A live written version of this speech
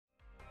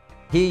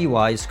Here you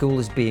are, your school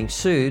is being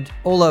sued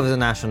all over the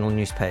national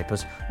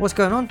newspapers. What's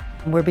going on?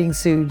 We're being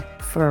sued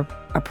for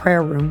a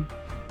prayer room.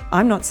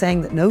 I'm not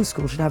saying that no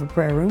school should have a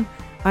prayer room.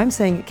 I'm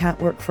saying it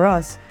can't work for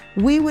us.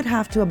 We would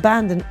have to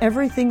abandon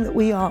everything that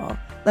we are.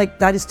 Like,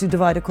 that is to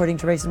divide according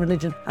to race and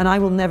religion. And I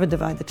will never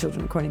divide the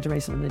children according to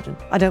race and religion.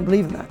 I don't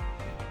believe in that.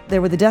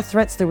 There were the death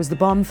threats, there was the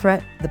bomb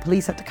threat. The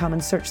police had to come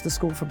and search the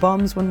school for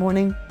bombs one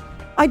morning.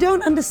 I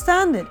don't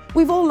understand it.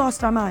 We've all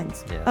lost our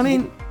minds. Yes. I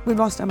mean, we've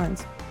lost our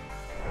minds.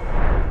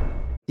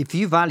 If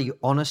you value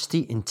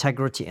honesty,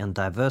 integrity, and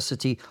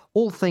diversity,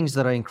 all things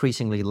that are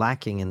increasingly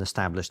lacking in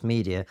established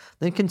media,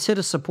 then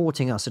consider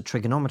supporting us at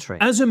Trigonometry.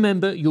 As a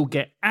member, you'll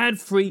get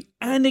ad-free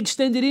and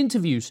extended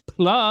interviews,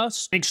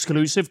 plus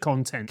exclusive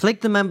content. Click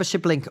the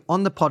membership link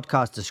on the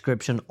podcast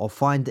description or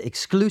find the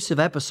exclusive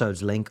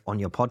episodes link on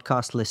your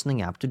podcast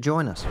listening app to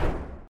join us.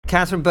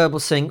 Katharine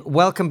Birbalsingh,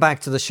 welcome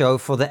back to the show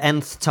for the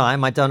nth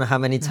time. I don't know how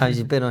many times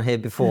you've been on here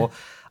before.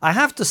 I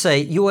have to say,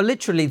 you are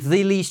literally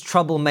the least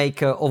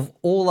troublemaker of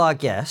all our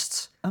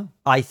guests,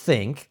 I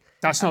think.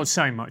 That's not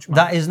saying much, mate.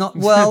 That is not,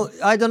 well,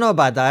 I don't know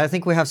about that. I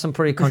think we have some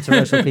pretty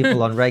controversial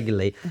people on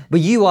regularly.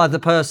 But you are the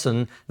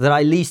person that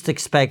I least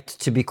expect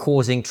to be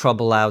causing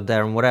trouble out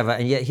there and whatever.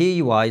 And yet here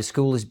you are, your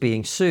school is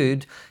being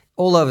sued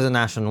all over the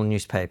national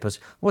newspapers.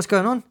 What's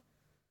going on?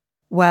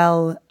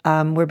 Well,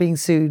 we're being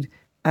sued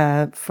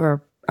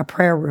for a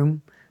prayer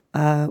room.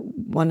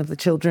 One of the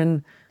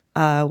children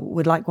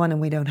would like one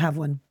and we don't have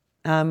one.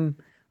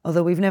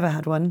 Although we've never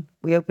had one.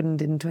 We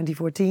opened in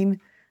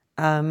 2014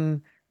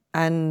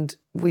 and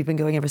we've been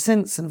going ever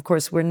since. And of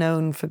course, we're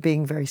known for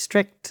being very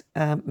strict.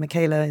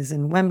 Michaela is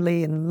in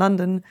Wembley in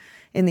London,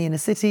 in the inner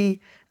city,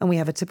 and we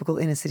have a typical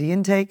inner city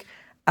intake.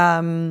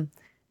 And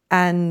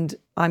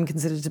I'm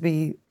considered to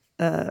be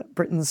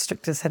Britain's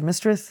strictest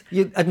headmistress.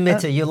 You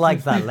admit it, you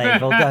like that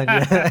label, don't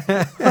you?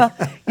 Well,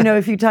 you know,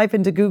 if you type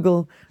into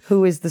Google,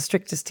 who is the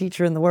strictest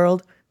teacher in the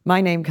world,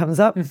 my name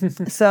comes up.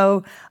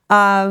 So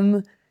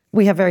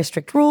we have very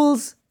strict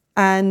rules,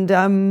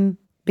 and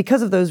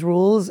because of those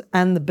rules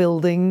and the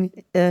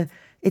building,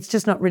 it's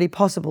just not really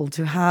possible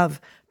to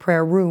have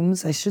prayer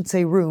rooms. I should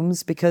say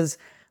rooms, because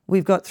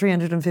we've got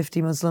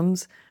 350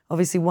 Muslims.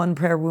 Obviously, one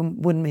prayer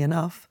room wouldn't be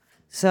enough.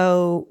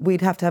 So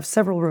we'd have to have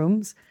several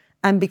rooms.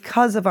 And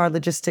because of our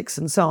logistics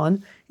and so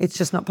on, it's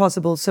just not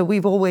possible. So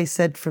we've always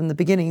said from the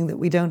beginning that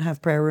we don't have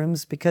prayer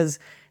rooms because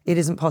it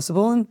isn't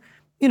possible. And,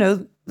 you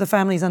know, the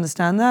families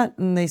understand that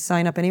and they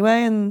sign up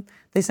anyway and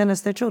they send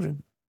us their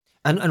children.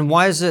 And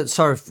why is it,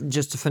 sorry,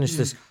 just to finish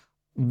this,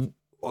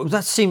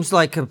 that seems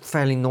like a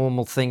fairly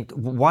normal thing.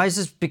 Why has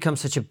this become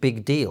such a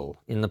big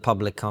deal in the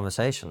public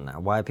conversation now?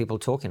 Why are people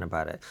talking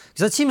about it?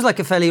 Because it seems like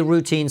a fairly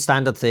routine,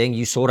 standard thing.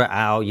 You sort it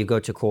out, you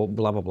go to court,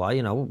 blah, blah, blah,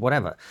 you know,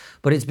 whatever.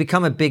 But it's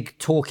become a big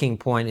talking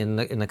point in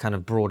the kind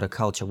of broader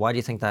culture. Why do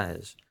you think that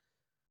is?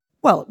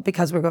 Well,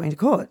 because we're going to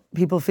court.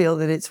 People feel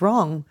that it's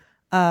wrong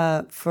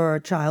for a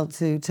child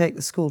to take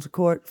the school to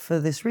court for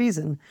this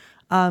reason.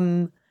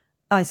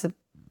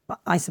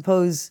 I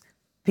suppose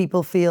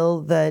people feel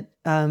that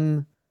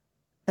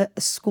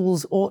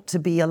schools ought to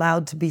be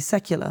allowed to be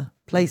secular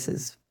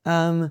places.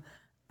 And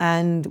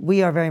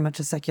we are very much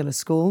a secular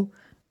school.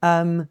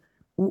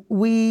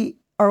 We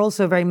are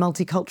also a very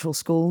multicultural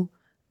school,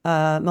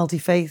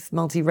 multi-faith,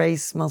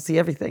 multi-race,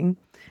 multi-everything.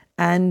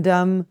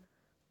 And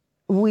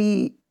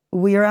we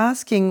are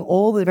asking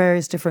all the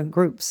various different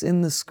groups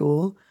in the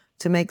school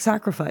to make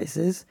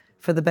sacrifices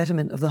for the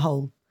betterment of the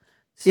whole.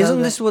 So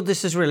Isn't this what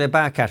this is really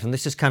about, Katharine?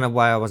 This is kind of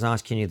why I was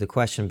asking you the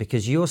question,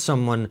 because you're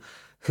someone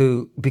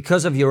who,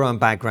 because of your own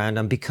background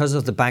and because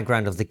of the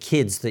background of the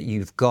kids that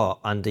you've got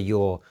under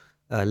your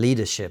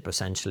leadership,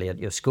 essentially, at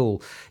your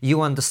school,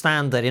 you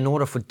understand that in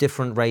order for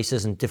different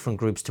races and different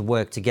groups to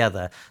work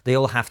together, they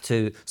all have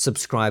to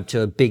subscribe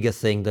to a bigger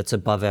thing that's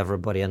above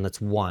everybody and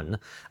that's one.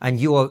 And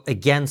you're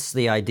against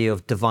the idea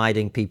of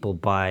dividing people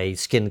by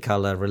skin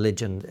color,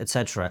 religion,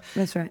 etc.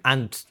 That's right.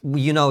 And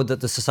you know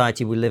that the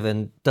society we live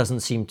in doesn't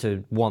seem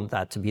to want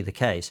that to be the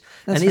case.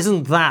 That's and right.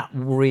 Isn't that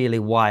really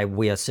why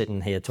we are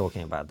sitting here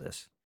talking about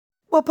this?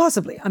 Well,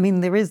 possibly. I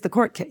mean, there is the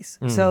court case.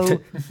 So,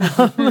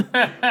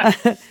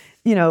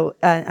 you know,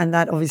 and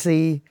that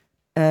obviously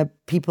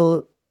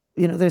people,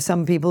 you know, there's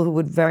some people who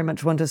would very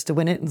much want us to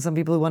win it and some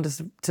people who want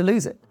us to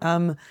lose it.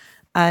 When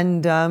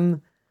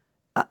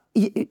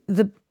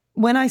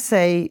I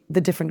say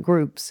the different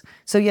groups,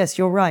 so yes,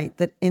 you're right,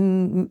 that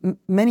in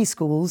many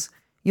schools,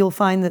 you'll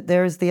find that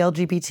there's the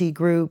LGBT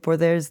group or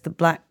there's the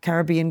Black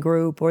Caribbean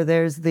group or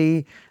there's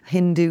the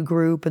Hindu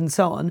group and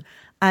so on.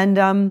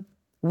 And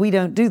we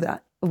don't do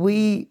that.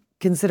 We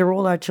consider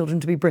all our children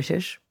to be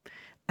British,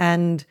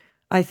 and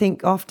I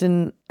think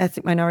often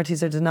ethnic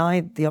minorities are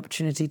denied the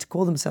opportunity to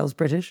call themselves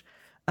British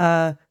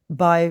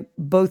by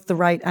both the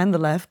right and the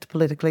left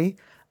politically.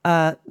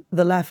 The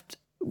left,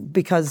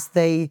 because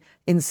they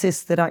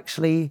insist that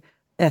actually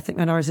ethnic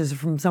minorities are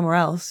from somewhere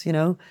else, you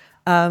know,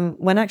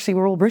 when actually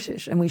we're all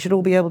British and we should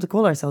all be able to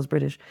call ourselves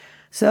British.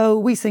 So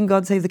we sing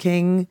God Save the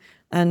King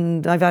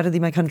and I vow to thee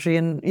my country,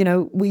 and, you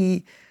know,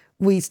 we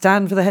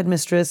stand for the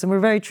headmistress, and we're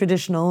very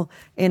traditional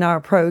in our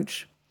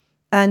approach.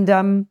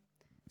 And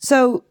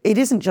So it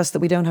isn't just that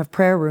we don't have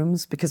prayer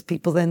rooms, because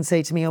people then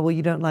say to me, oh, well,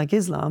 you don't like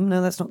Islam.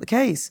 No, that's not the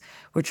case.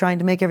 We're trying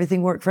to make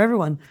everything work for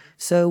everyone.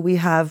 So we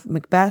have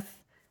Macbeth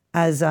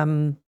as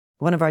one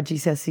of our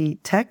GCSE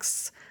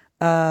texts.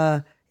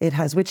 It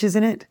has witches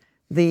in it.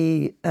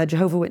 The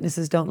Jehovah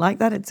Witnesses don't like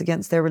that. It's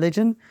against their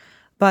religion.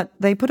 But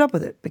they put up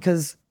with it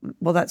because,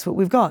 well, that's what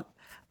we've got.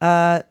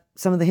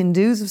 Some of the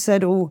Hindus have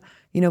said, oh,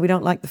 we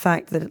don't like the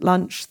fact that at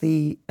lunch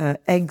the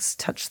eggs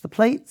touch the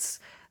plates.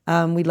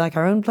 We'd like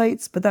our own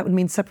plates, but that would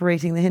mean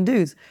separating the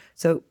Hindus.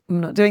 So I'm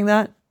not doing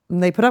that.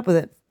 And they put up with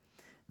it.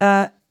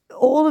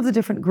 All of the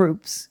different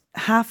groups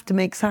have to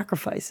make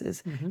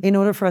sacrifices in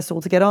order for us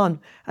all to get on.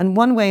 And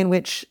one way in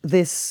which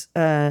this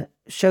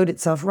showed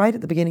itself right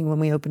at the beginning when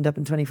we opened up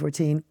in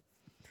 2014,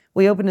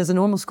 we opened as a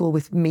normal school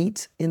with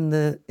meat in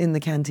the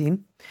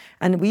canteen.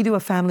 And we do a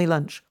family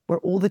lunch where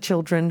all the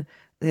children,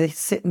 they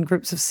sit in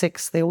groups of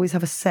 6. They always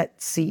have a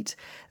set seat.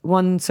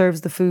 One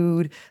serves the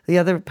food, the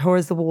other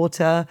pours the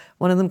water,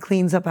 one of them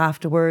cleans up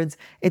afterwards.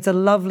 It's a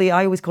lovely,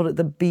 I always call it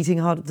the beating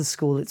heart of the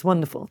school. It's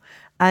wonderful.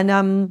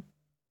 And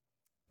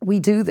we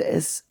do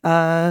this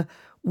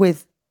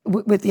with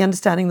the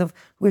understanding of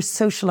we're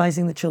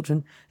socializing the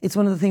children. It's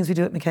one of the things we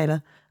do at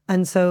Michaela.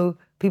 And so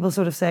people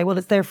sort of say, well,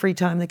 it's their free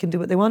time. They can do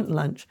what they want at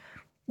lunch.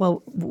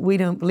 Well, we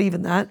don't believe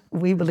in that.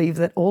 We believe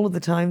that all of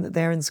the time that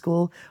they're in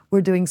school,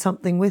 we're doing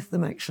something with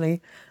them,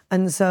 actually.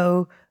 And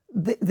so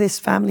this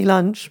family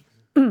lunch,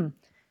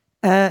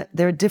 there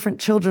are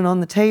different children on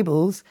the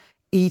tables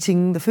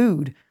eating the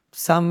food.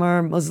 Some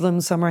are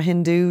Muslim, some are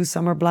Hindu,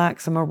 some are black,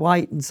 some are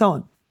white, and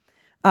so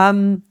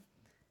on.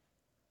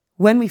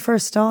 When we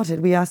first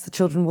started, we asked the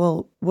children,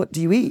 well, what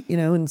do you eat?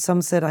 And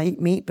some said, I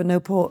eat meat but no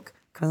pork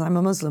because I'm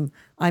a Muslim.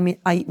 I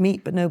eat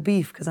meat but no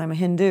beef because I'm a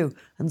Hindu,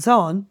 and so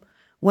on.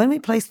 When we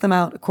placed them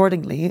out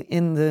accordingly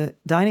in the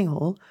dining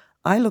hall,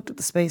 I looked at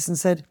the space and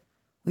said,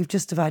 we've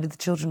just divided the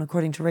children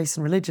according to race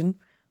and religion.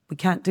 We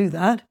can't do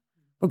that.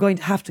 We're going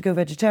to have to go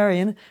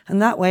vegetarian.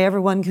 And that way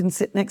everyone can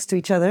sit next to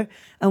each other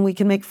and we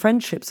can make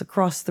friendships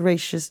across the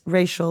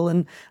racial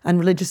and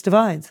religious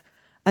divides.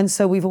 And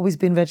so we've always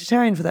been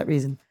vegetarian for that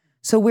reason.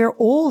 So we're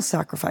all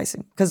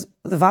sacrificing, because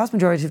the vast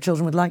majority of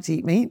children would like to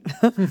eat meat,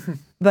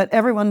 but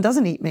everyone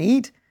doesn't eat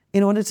meat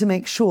in order to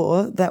make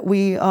sure that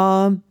we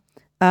are...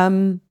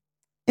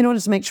 in order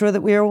to make sure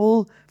that we're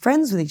all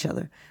friends with each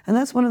other. And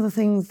that's one of the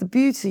things, the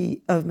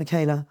beauty of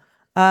Michaela,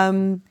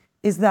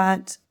 is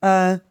that,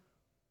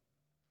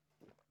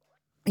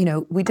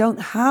 we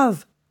don't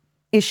have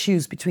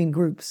issues between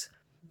groups.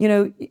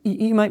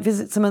 You might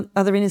visit some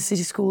other inner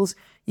city schools,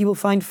 you will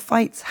find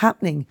fights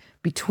happening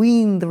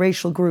between the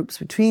racial groups,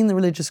 between the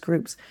religious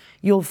groups.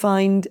 You'll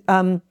find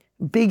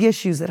big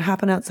issues that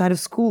happen outside of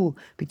school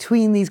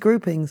between these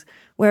groupings.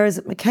 Whereas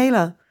at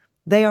Michaela,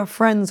 they are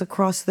friends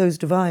across those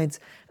divides.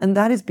 And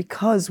that is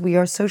because we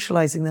are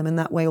socializing them in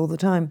that way all the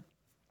time.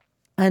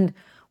 And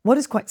what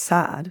is quite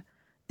sad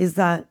is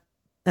that,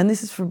 and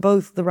this is for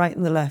both the right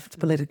and the left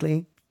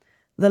politically,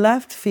 the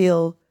left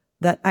feel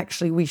that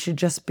actually we should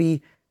just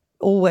be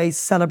always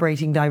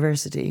celebrating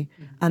diversity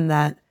and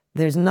that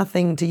there's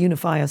nothing to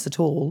unify us at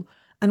all.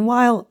 And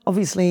while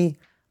obviously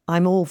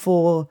I'm all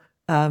for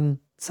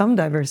some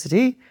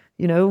diversity,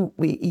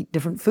 we eat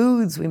different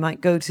foods, we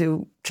might go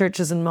to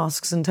churches and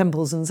mosques and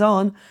temples and so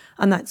on,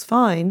 and that's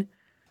fine.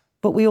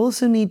 But we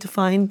also need to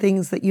find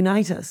things that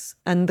unite us.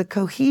 And the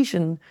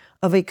cohesion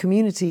of a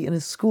community in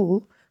a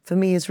school, for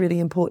me, is really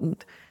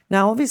important.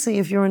 Now, obviously,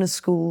 if you're in a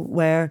school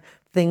where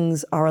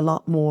things are a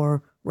lot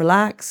more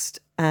relaxed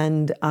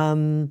and,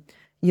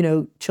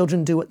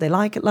 children do what they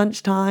like at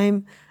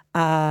lunchtime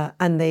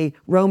and they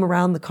roam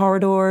around the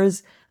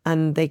corridors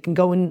and they can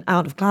go in and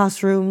out of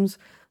classrooms,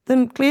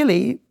 then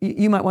clearly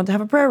you might want to have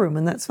a prayer room,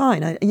 and that's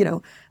fine.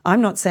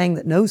 I'm not saying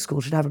that no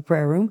school should have a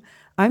prayer room.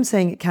 I'm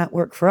saying it can't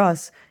work for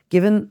us,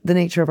 given the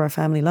nature of our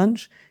family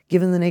lunch,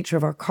 given the nature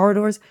of our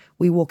corridors.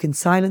 We walk in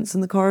silence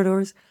in the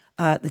corridors.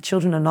 The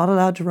children are not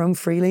allowed to roam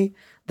freely.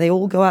 They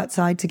all go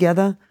outside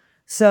together.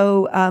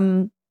 So,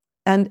 and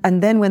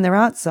then when they're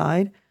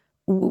outside,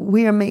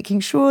 we are making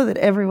sure that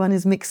everyone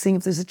is mixing.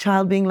 If there's a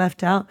child being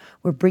left out,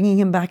 we're bringing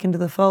him back into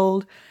the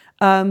fold,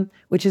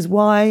 which is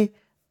why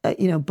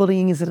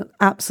bullying is at an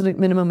absolute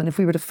minimum. And if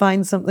we were to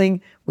find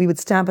something, we would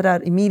stamp it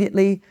out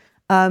immediately.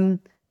 And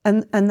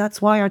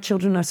that's why our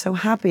children are so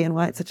happy and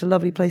why it's such a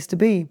lovely place to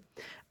be.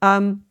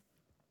 And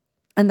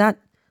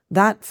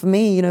that for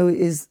me,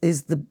 is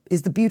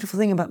the beautiful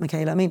thing about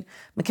Michaela. I mean,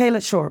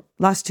 Michaela, sure,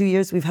 last 2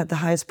 years we've had the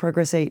highest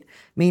progress rate,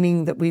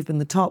 meaning that we've been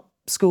the top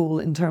school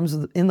in terms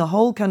of in the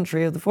whole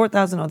country of the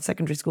 4,000 odd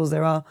secondary schools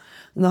there are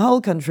in the whole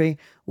country.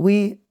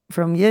 We,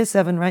 from year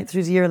 7 right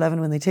through to year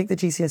 11, when they take the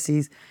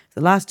GCSEs,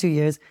 the last 2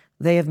 years,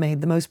 they have made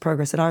the most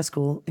progress at our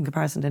school in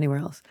comparison to anywhere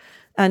else.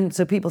 And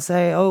so people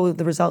say, oh,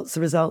 the results.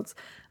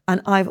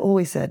 And I've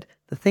always said,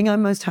 the thing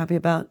I'm most happy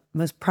about,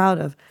 most proud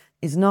of,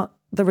 is not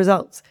the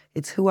results.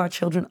 It's who our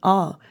children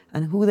are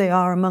and who they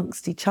are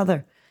amongst each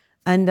other.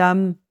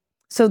 And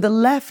so the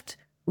left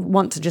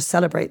want to just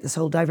celebrate this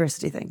whole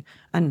diversity thing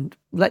and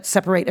let's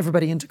separate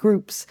everybody into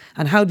groups.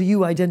 And how do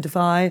you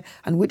identify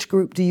and which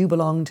group do you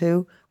belong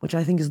to, which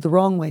I think is the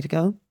wrong way to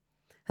go.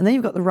 And then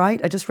you've got the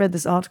right. I just read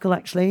this article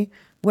actually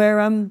where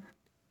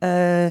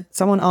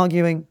someone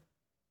arguing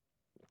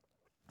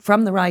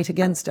from the right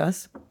against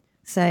us,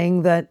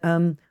 saying that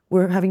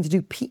we're having to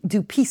do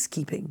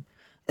peacekeeping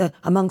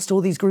amongst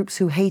all these groups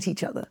who hate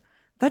each other.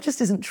 That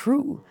just isn't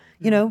true.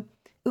 You know,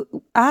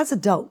 as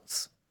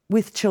adults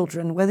with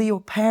children, whether you're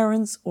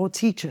parents or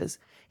teachers,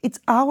 it's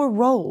our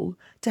role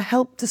to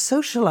help to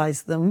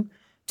socialize them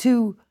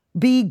to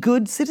be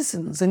good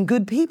citizens and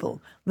good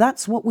people.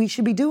 That's what we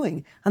should be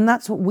doing. And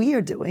that's what we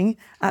are doing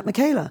at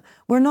Michaela.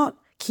 We're not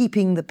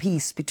keeping the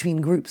peace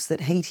between groups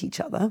that hate each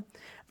other.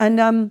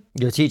 And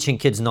you're teaching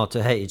kids not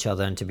to hate each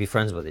other and to be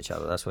friends with each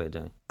other. That's what you're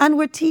doing. And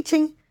we're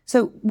teaching.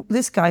 So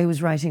this guy who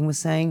was writing was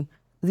saying,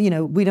 you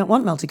know, we don't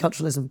want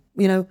multiculturalism.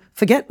 You know,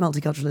 forget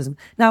multiculturalism.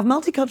 Now, if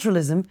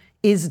multiculturalism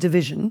is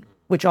division,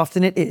 which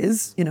often it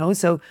is, you know,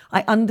 so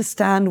I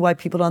understand why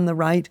people on the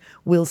right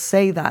will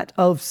say that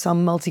of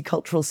some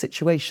multicultural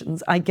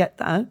situations. I get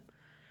that.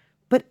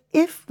 But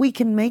if we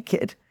can make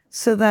it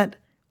so that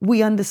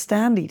we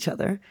understand each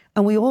other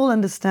and we all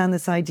understand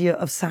this idea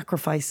of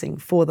sacrificing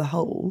for the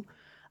whole,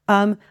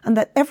 and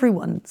that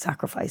everyone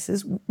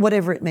sacrifices,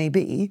 whatever it may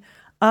be,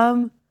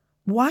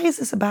 why is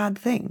this a bad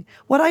thing?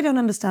 What I don't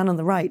understand on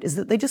the right is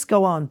that they just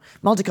go on,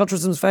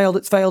 multiculturalism's failed,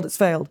 it's failed, it's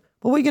failed.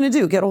 Well, what are you going to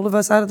do? Get all of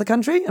us out of the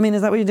country? I mean,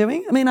 is that what you're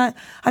doing? I mean, I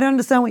don't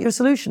understand what your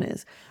solution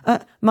is.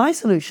 My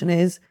solution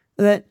is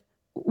that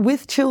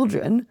with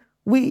children,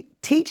 we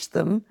teach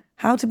them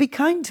how to be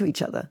kind to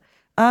each other.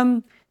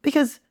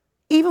 Because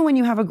even when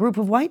you have a group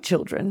of white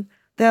children,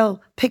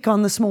 they'll pick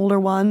on the smaller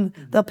one.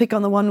 They'll pick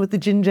on the one with the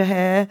ginger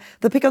hair.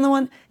 They'll pick on the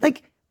one,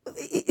 like,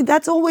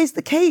 that's always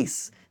the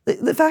case.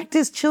 The fact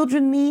is,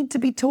 children need to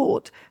be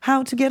taught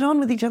how to get on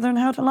with each other and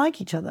how to like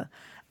each other.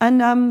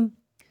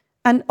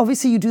 And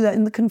obviously you do that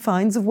in the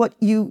confines of what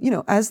you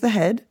know, as the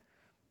head,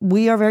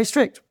 we are very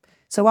strict.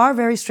 So our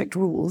very strict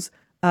rules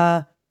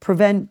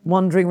prevent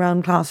wandering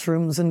around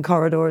classrooms and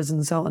corridors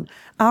and so on.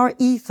 Our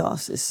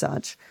ethos is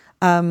such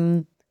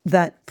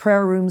that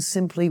prayer rooms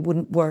simply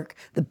wouldn't work.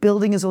 The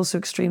building is also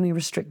extremely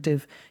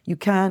restrictive. You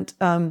can't,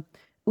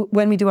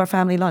 when we do our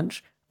family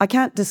lunch, I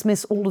can't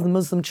dismiss all of the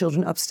Muslim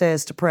children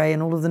upstairs to pray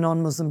and all of the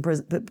non-Muslim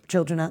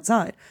children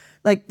outside.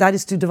 Like, that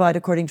is to divide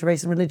according to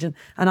race and religion.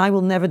 And I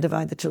will never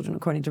divide the children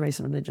according to race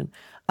and religion.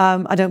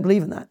 I don't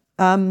believe in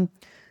that.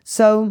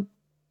 So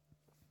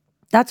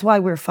that's why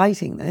we're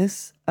fighting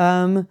this.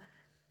 Now,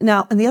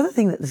 and the other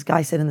thing that this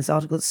guy said in this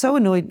article that so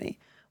annoyed me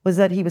was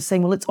that he was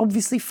saying, well, it's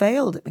obviously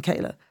failed at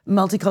Michaela.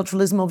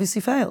 Multiculturalism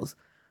obviously fails.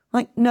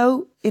 Like,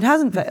 no, it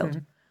hasn't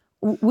failed.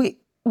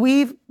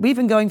 We've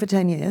been going for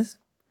 10 years.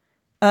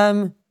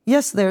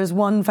 Yes, there is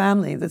one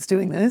family that's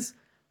doing this,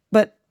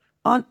 but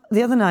on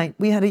the other night,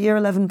 we had a Year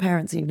 11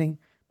 parents' evening,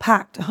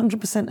 packed,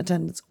 100%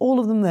 attendance, all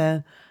of them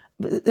there,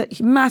 a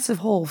massive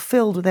hall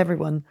filled with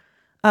everyone.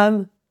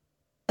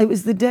 It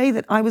was the day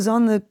that I was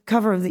on the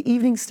cover of the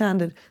Evening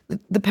Standard.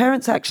 The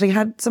parents actually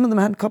had, some of them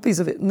had copies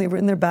of it and they were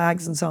in their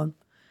bags and so on.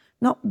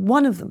 Not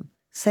one of them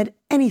said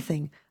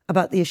anything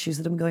about the issues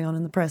that have been going on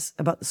in the press,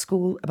 about the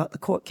school, about the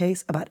court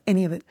case, about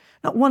any of it.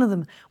 Not one of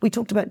them. We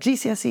talked about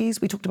GCSEs,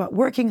 we talked about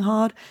working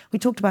hard, we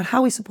talked about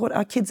how we support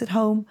our kids at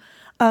home.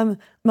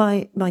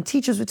 My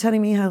teachers were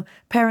telling me how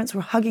parents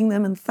were hugging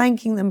them and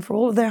thanking them for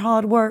all of their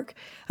hard work.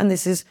 And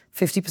this is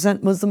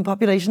 50% Muslim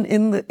population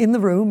in the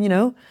room, you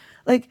know.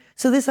 Like,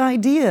 so this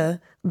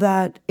idea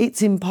that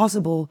it's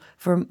impossible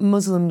for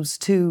Muslims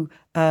to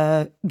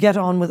get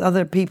on with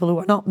other people who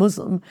are not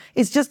Muslim,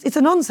 it's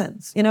a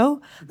nonsense, you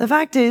know. The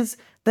fact is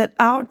that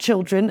our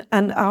children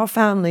and our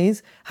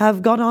families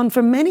have got on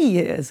for many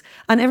years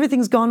and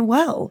everything's gone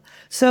well.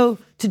 So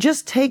to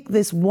just take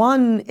this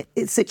one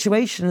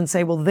situation and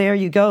say, well, there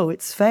you go,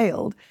 it's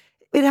failed.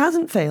 It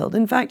hasn't failed.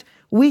 In fact,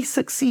 we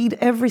succeed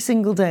every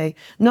single day,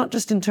 not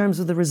just in terms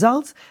of the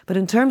results, but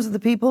in terms of the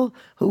people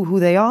who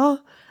they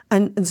are.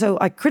 And so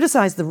I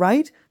criticize the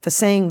right for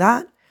saying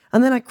that.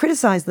 And then I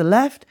criticize the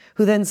left,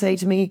 who then say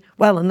to me,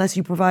 well, unless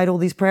you provide all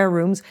these prayer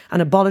rooms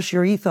and abolish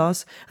your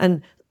ethos,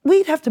 and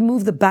we'd have to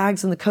move the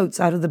bags and the coats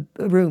out of the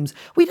rooms.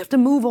 We'd have to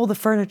move all the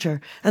furniture,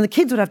 and the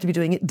kids would have to be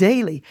doing it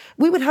daily.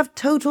 We would have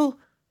total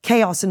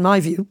chaos, in my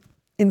view.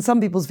 In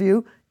some people's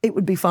view, it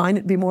would be fine.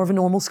 It'd be more of a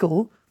normal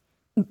school,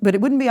 but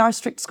it wouldn't be our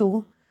strict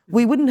school.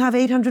 We wouldn't have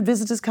 800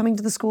 visitors coming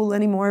to the school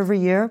anymore every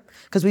year,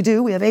 because we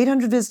do. We have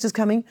 800 visitors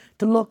coming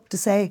to look, to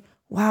say,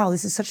 wow,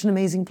 this is such an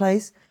amazing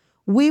place.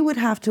 We would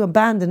have to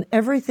abandon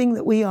everything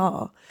that we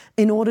are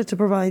in order to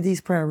provide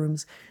these prayer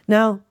rooms.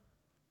 Now,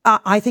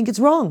 I think it's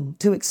wrong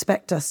to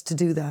expect us to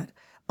do that.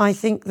 I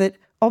think that,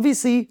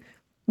 obviously,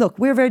 look,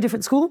 we're a very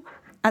different school.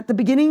 At the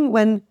beginning,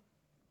 when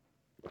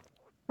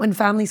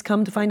families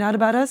come to find out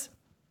about us,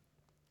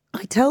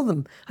 I tell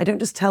them. I don't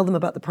just tell them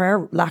about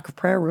the lack of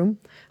prayer room.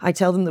 I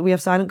tell them that we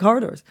have silent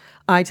corridors.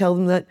 I tell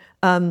them that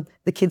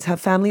the kids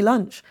have family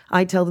lunch.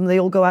 I tell them they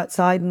all go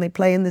outside and they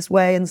play in this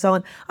way and so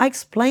on. I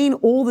explain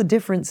all the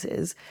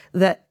differences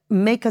that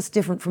make us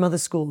different from other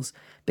schools.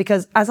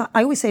 Because as I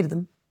always say to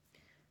them,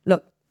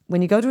 look,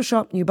 when you go to a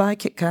shop and you buy a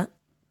Kit Kat,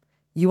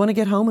 you want to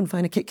get home and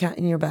find a Kit Kat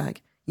in your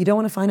bag. You don't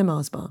want to find a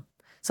Mars bar.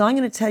 So I'm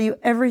going to tell you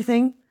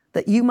everything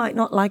that you might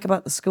not like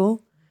about the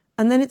school,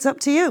 and then it's up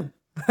to you,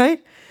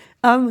 right?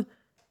 And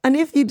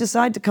if you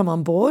decide to come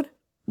on board,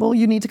 well,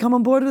 you need to come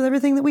on board with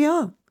everything that we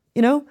are,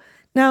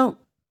 Now,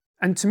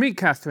 and to me,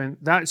 Katharine,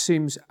 that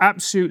seems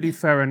absolutely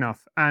fair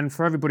enough. And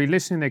for everybody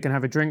listening, they can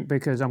have a drink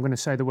because I'm going to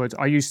say the words,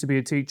 I used to be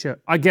a teacher.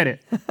 I get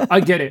it. I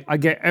get it. I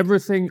get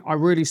everything. I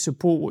really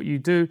support what you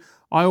do.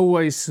 I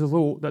always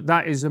thought that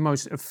that is the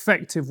most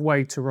effective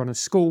way to run a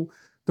school.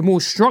 The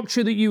more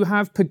structure that you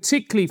have,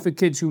 particularly for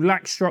kids who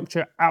lack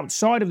structure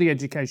outside of the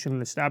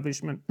educational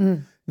establishment,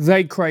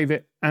 they crave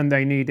it and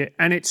they need it.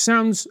 And it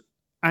sounds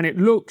and it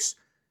looks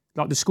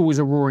like the school is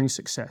a roaring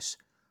success.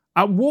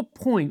 At what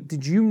point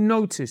did you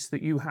notice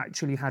that you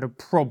actually had a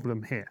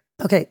problem here?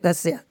 Okay,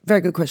 that's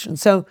very good question.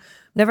 So,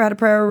 never had a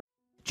prayer.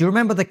 Do you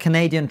remember the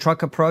Canadian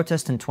trucker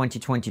protest in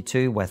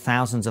 2022 where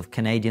thousands of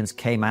Canadians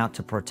came out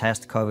to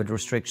protest COVID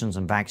restrictions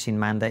and vaccine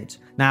mandates?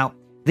 Now,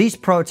 these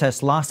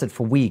protests lasted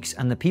for weeks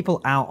and the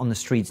people out on the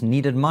streets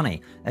needed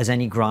money, as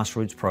any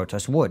grassroots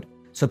protest would.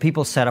 So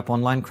people set up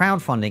online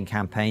crowdfunding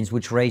campaigns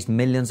which raised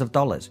millions of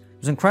dollars. It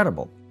was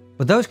incredible.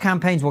 But those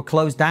campaigns were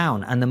closed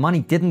down and the money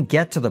didn't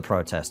get to the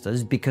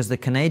protesters because the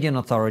Canadian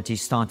authorities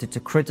started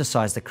to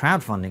criticize the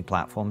crowdfunding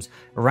platforms,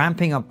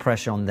 ramping up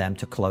pressure on them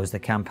to close the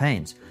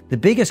campaigns. The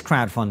biggest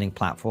crowdfunding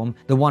platform,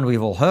 the one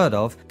we've all heard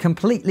of,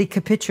 completely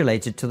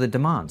capitulated to the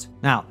demands.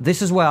 Now,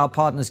 this is where our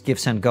partners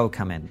GiveSendGo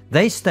come in.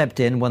 They stepped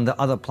in when the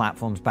other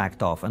platforms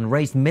backed off and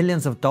raised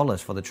millions of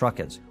dollars for the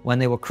truckers. When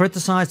they were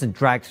criticized and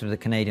dragged through the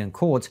Canadian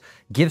courts,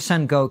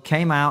 GiveSendGo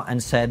came out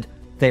and said,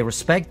 they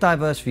respect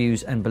diverse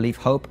views and believe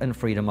hope and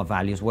freedom are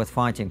values worth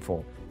fighting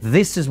for.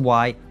 This is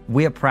why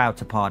we're proud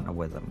to partner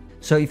with them.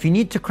 So if you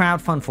need to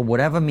crowdfund for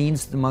whatever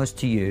means the most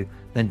to you,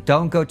 then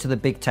don't go to the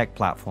big tech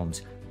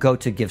platforms. Go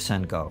to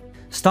GiveSendGo.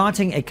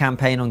 Starting a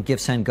campaign on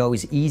GiveSendGo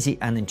is easy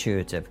and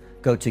intuitive.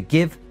 Go to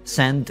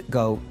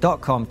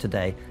givesendgo.com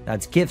today.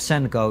 That's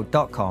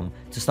givesendgo.com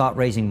to start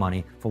raising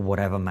money for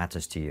whatever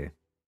matters to you.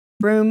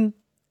 Room.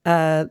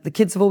 The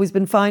kids have always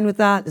been fine with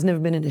that. There's never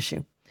been an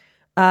issue.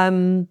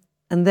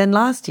 And then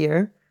last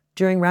year,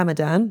 during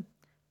Ramadan,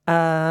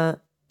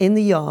 in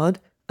the yard,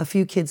 a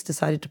few kids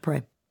decided to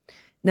pray.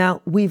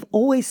 Now, we've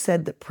always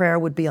said that prayer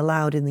would be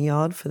allowed in the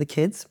yard for the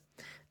kids.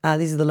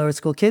 These are the lower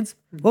school kids.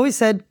 We've always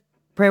said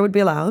prayer would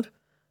be allowed,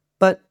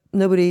 but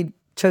nobody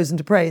chosen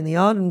to pray in the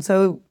yard. And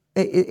so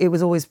it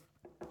was always,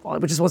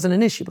 it just wasn't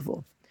an issue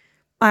before.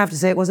 I have to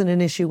say it wasn't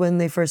an issue when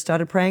they first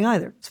started praying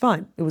either. It's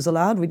fine. It was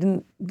allowed. We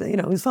didn't,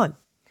 it was fine.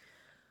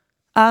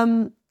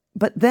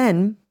 But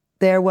then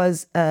there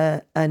was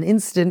an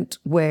incident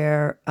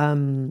where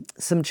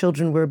some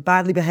children were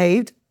badly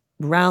behaved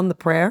around the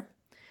prayer,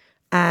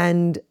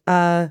 and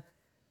a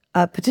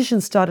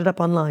petition started up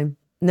online.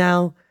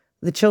 Now,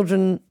 the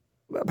children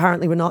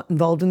apparently were not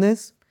involved in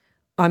this.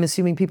 I'm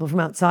assuming people from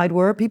outside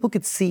were. People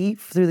could see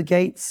through the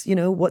gates,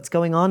 what's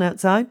going on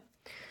outside.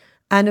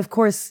 And of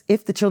course,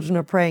 if the children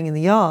are praying in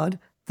the yard,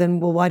 then,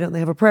 well, why don't they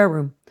have a prayer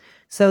room?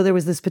 So there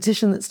was this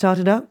petition that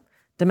started up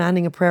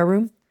demanding a prayer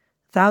room.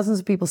 Thousands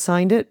of people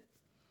signed it.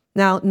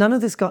 Now, none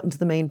of this got into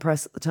the main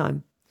press at the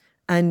time.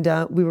 And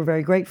we were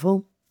very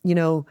grateful. We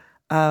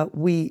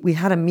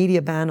had a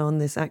media ban on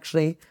this,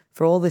 actually,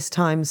 for all this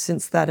time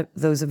since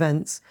those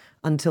events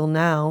until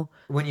now.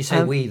 When you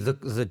say we,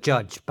 the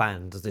judge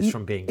banned this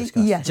from being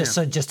discussed. Yes.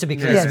 Just to be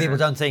clear, so people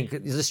don't think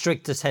the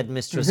strictest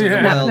headmistress in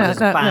the world has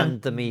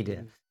banned the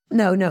media.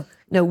 No.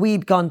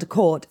 We'd gone to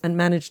court and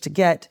managed to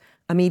get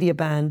a media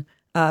ban,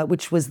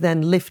 which was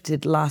then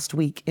lifted last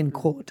week in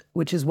court,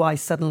 which is why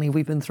suddenly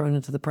we've been thrown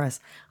into the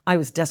press. I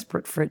was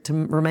desperate for it to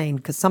remain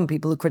because some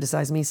people who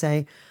criticize me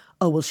say,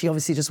 oh, well, she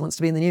obviously just wants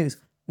to be in the news.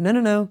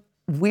 No.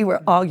 We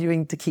were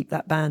arguing to keep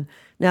that ban.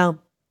 Now,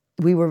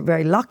 we were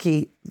very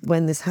lucky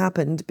when this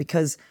happened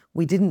because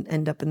we didn't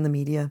end up in the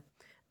media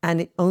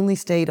and it only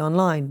stayed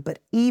online. But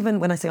even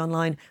when I say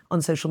online,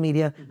 on social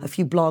media, a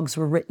few blogs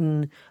were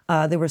written.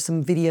 There were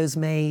some videos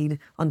made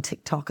on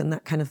TikTok and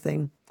that kind of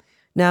thing.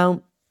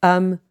 Now,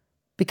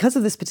 because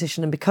of this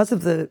petition and because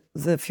of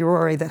the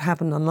furore that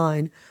happened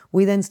online,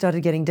 we then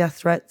started getting death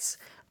threats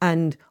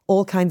and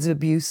all kinds of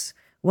abuse.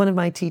 One of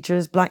my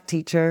teachers, black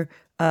teacher,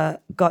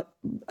 got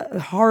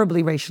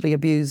horribly racially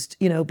abused,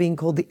 being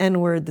called the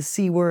N-word, the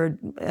C-word,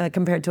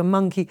 compared to a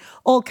monkey,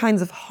 all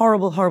kinds of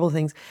horrible, horrible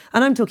things.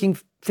 And I'm talking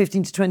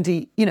 15 to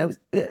 20,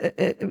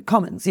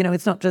 comments.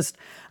 It's not just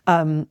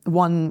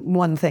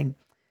one thing.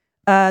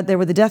 There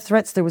were the death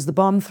threats. There was the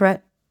bomb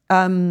threat.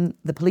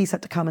 The police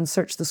had to come and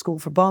search the school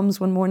for bombs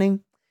one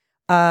morning.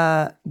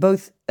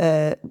 Both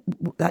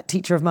that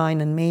teacher of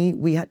mine and me,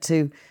 we had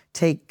to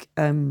take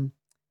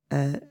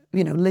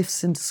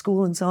lifts into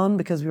school and so on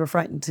because we were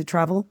frightened to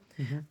travel.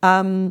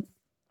 Mm-hmm.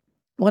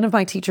 One of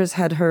my teachers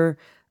had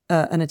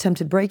an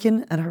attempted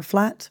break-in at her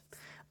flat.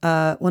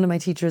 One of my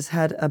teachers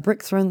had a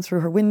brick thrown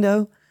through her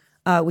window.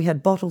 We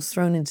had bottles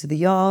thrown into the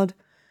yard.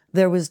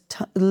 There was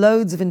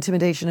loads of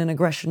intimidation and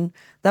aggression.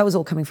 That was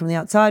all coming from the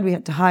outside. We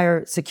had to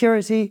hire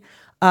security.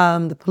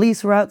 The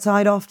police were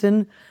outside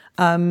often.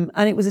 And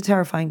it was a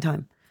terrifying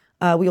time.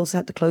 We also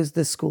had to close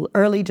the school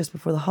early just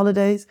before the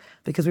holidays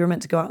because we were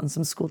meant to go out on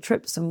some school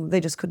trips and they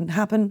just couldn't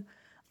happen.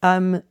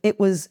 It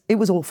was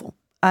awful.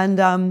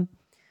 And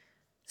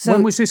so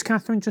when was this,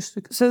 Katharine?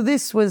 So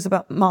this was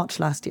about March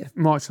last year.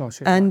 March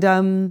last year.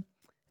 And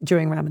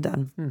during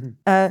Ramadan.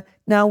 Mm-hmm.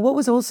 Now, what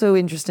was also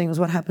interesting was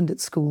what happened at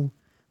school,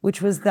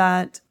 which was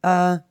that,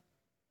 so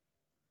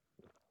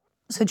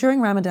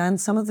during Ramadan,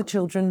 some of the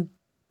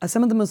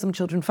Muslim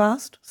children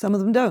fast, some of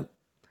them don't.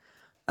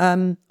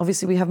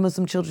 Obviously, we have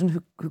Muslim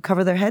children who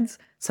cover their heads,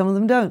 some of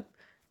them don't.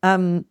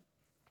 And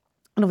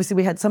obviously,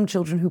 we had some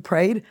children who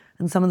prayed,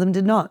 and some of them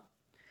did not.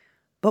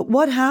 But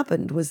what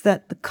happened was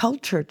that the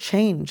culture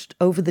changed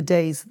over the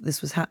days that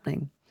this was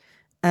happening.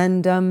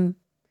 And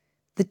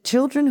the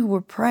children who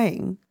were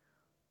praying,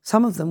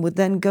 some of them would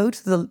then go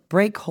to the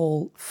break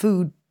hall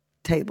food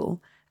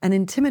table and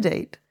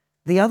intimidate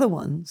the other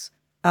ones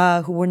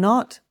who were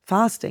not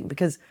fasting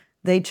because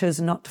they'd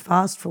chosen not to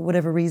fast for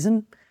whatever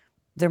reason.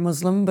 They're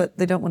Muslim, but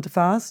they don't want to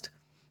fast.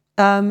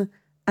 And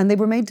they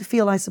were made to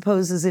feel, I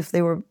suppose, as if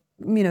they were,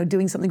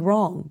 doing something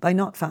wrong by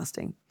not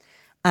fasting.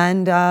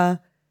 And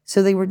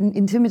so they were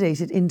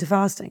intimidated into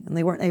fasting and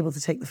they weren't able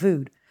to take the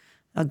food.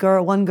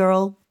 One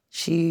girl,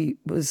 she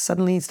was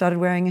suddenly started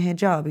wearing a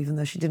hijab, even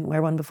though she didn't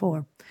wear one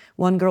before.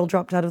 One girl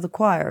dropped out of the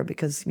choir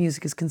because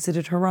music is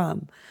considered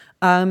haram.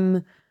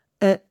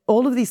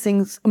 All of these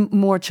things,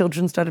 more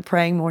children started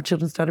praying,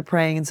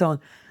 and so on.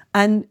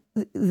 And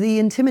the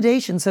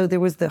intimidation, so there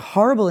was the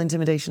horrible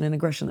intimidation and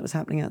aggression that was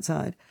happening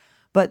outside,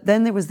 but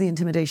then there was the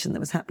intimidation that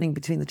was happening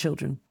between the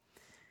children.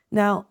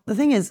 Now, the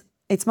thing is,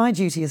 it's my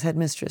duty as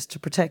headmistress to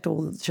protect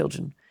all of the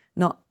children,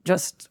 not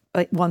just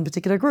one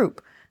particular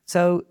group.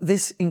 So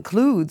this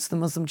includes the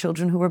Muslim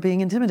children who are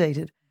being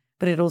intimidated,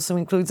 but it also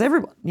includes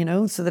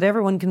everyone, so that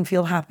everyone can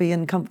feel happy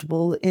and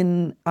comfortable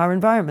in our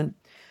environment.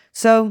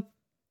 So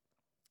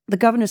the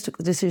governors took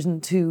the decision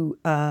to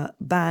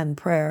ban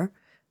prayer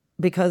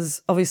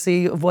because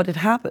obviously of what had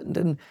happened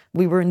and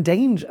we were in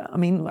danger. I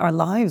mean, our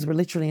lives were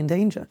literally in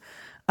danger.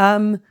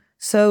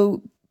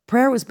 So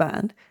prayer was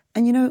banned.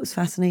 And it was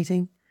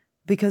fascinating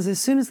because as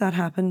soon as that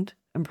happened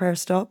and prayer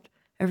stopped,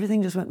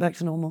 everything just went back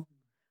to normal.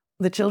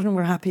 The children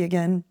were happy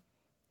again.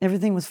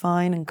 Everything was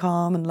fine and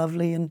calm and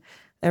lovely and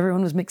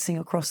everyone was mixing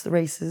across the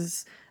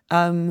races.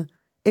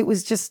 It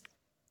was just,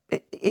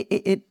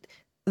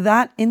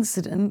 that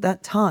incident,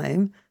 that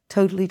time,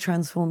 totally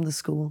transformed the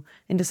school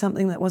into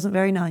something that wasn't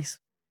very nice.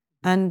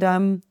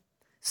 And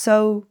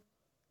so,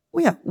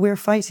 we're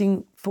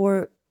fighting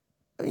for,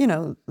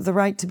 the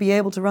right to be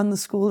able to run the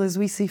school as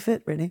we see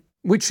fit, really.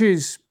 Which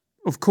is,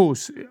 of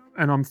course,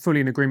 and I'm fully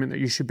in agreement that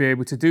you should be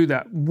able to do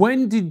that.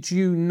 When did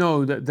you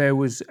know that there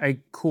was a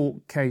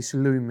court case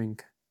looming?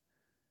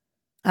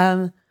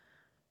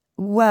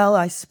 Well,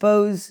 I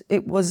suppose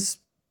it was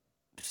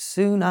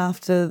soon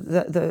after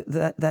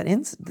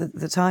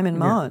the time in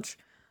March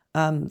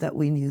that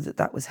we knew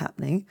that was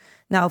happening.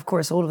 Now, of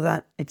course, all of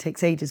that, it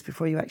takes ages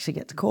before you actually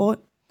get to court.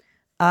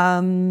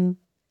 And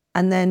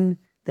then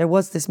there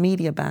was this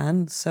media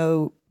ban,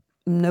 so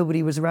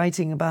nobody was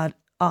writing about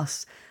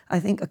us. I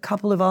think a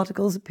couple of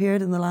articles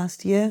appeared in the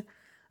last year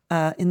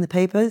in the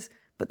papers,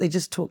 but they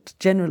just talked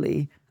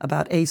generally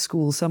about a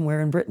school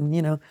somewhere in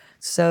Britain,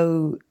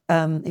 So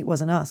it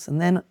wasn't us.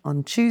 And then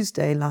on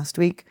Tuesday last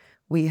week,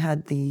 we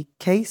had the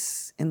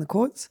case in the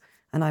courts,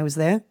 and I was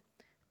there.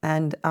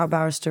 And our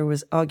barrister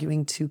was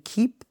arguing to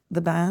keep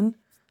the ban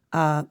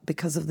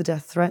because of the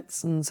death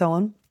threats and so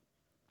on.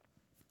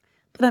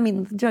 But I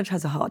mean, the judge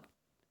has a hard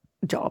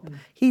job.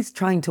 He's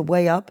trying to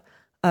weigh up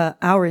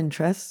our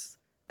interests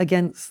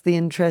against the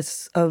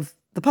interests of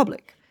the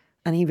public.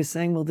 And he was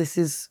saying, well, this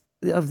is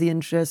of the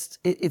interest,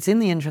 it's in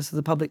the interest of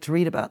the public to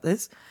read about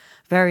this.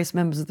 Various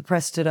members of the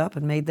press stood up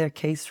and made their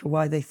case for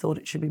why they thought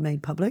it should be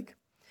made public.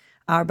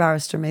 Our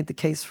barrister made the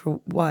case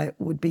for why it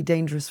would be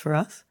dangerous for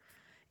us.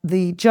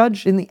 The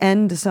judge in the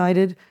end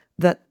decided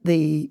that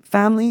the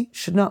family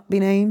should not be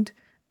named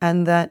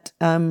and that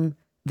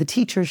the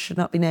teachers should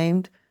not be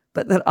named,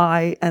 but that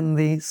I and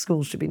the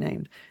school should be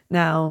named.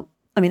 Now,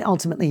 I mean,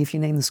 ultimately, if you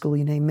name the school,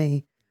 you name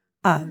me.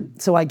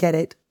 So I get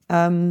it.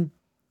 And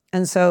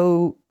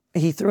so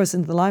he threw us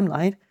into the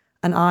limelight,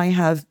 and I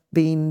have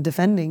been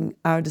defending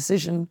our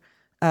decision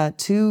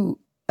to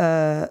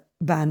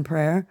ban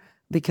prayer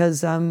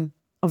because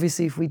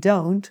obviously if we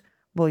don't,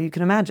 well, you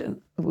can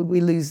imagine,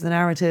 we lose the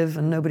narrative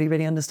and nobody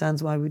really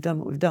understands why we've done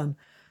what we've done.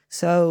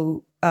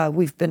 So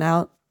I've been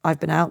out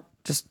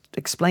just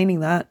explaining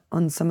that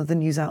on some of the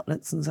news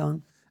outlets and so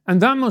on. And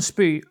that must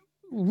be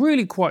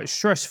really quite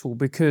stressful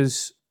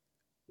because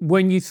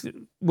when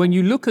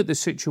you look at the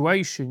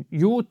situation,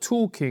 you're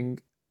talking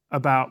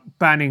about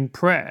banning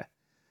prayer.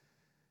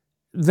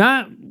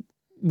 That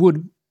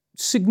would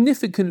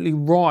significantly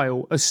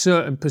rile a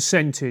certain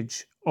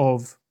percentage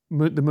of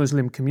the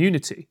Muslim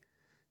community.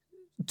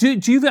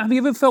 Have you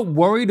ever felt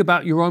worried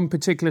about your own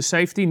particular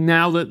safety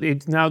now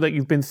that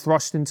you've been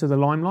thrust into the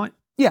limelight?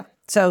 Yeah.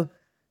 So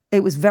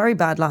it was very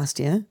bad last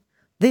year.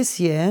 This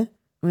year,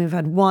 we've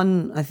had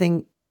one, I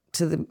think,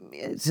 to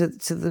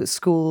the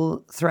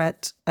school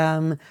threat,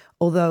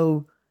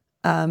 although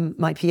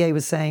my PA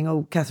was saying,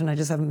 "Oh, Katharine, I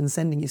just haven't been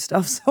sending you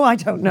stuff, so I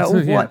don't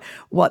know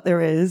what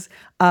there is."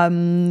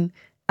 And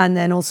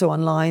then also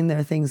online, there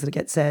are things that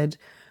get said.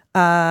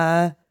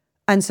 And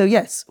so,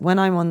 yes, when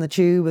I'm on the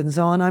tube and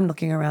so on, I'm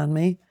looking around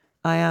me.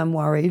 I am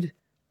worried.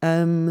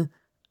 I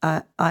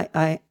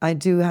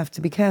do have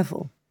to be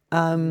careful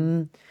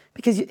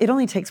because it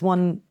only takes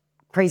one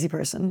crazy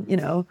person,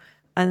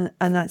 and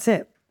that's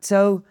it.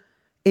 So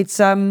it's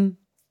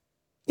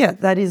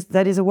that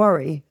is a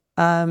worry.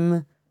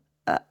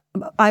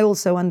 I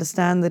also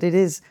understand that it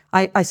is.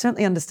 I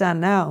certainly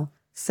understand now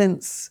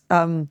since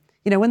when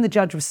the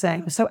judge was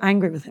saying, I was so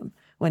angry with him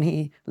when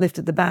he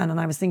lifted the ban, and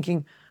I was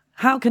thinking,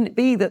 how can it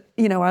be that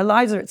our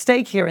lives are at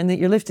stake here and that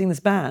you're lifting this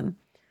ban?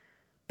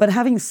 But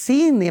having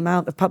seen the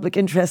amount of public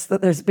interest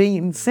that there's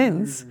been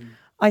since,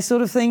 I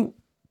sort of think,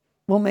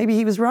 well, maybe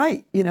he was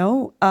right.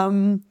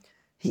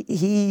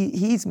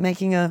 He's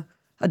making a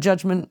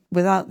judgment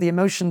without the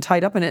emotion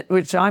tied up in it,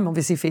 which I'm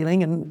obviously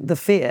feeling, and the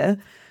fear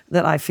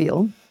that I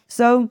feel.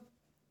 So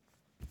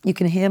you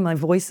can hear my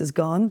voice is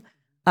gone.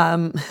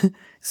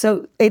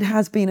 So it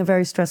has been a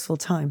very stressful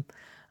time.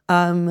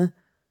 But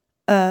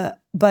I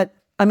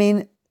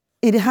mean,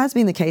 it has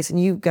been the case, and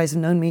you guys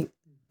have known me,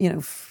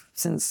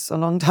 since a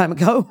long time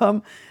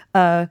ago.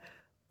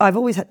 I've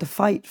always had to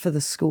fight for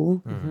the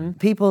school. Mm-hmm.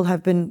 People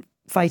have been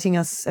fighting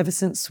us ever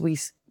since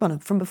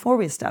from before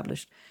we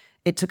established.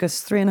 It took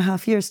us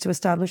 3.5 years to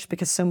establish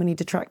because so many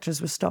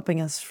detractors were stopping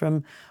us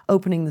from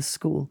opening the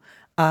school.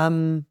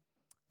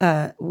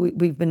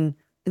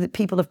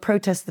 People have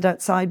protested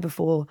outside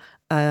before,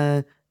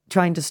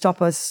 trying to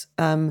stop us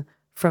from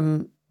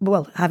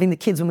having the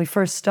kids when we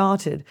first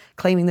started,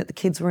 claiming that the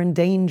kids were in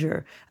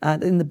danger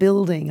in the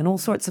building and all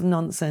sorts of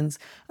nonsense,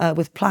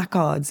 with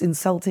placards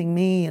insulting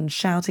me and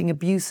shouting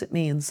abuse at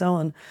me and so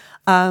on.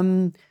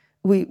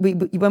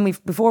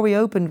 Before we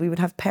opened, we would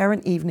have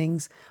parent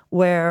evenings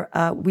where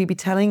we'd be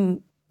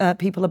telling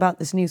people about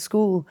this new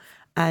school,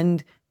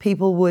 and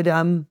people would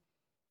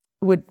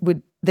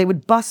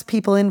bus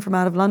people in from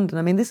out of London.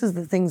 I mean, this is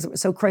the things that were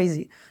so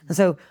crazy. And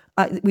so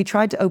we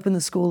tried to open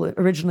the school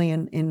originally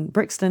in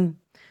Brixton,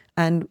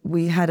 and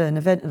we had an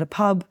event at a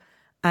pub,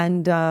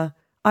 and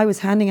I was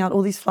handing out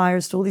all these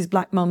flyers to all these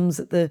black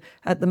mums at the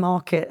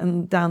market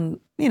and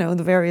down,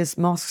 the various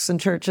mosques and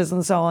churches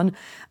and so on.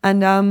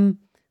 And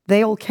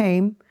they all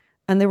came,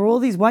 and there were all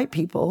these white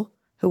people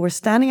who were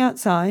standing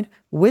outside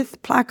with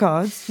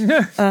placards,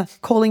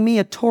 calling me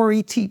a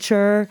Tory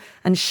teacher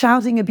and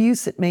shouting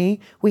abuse at me.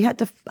 We had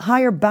to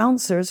hire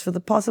bouncers for the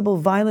possible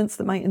violence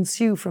that might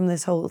ensue from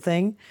this whole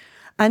thing.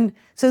 And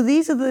so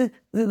these are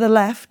the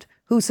left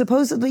who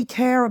supposedly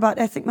care about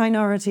ethnic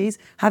minorities,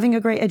 having a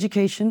great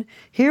education.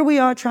 Here we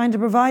are trying to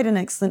provide an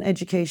excellent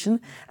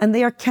education, and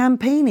they are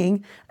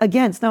campaigning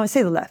against, now I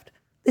say the left,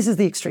 this is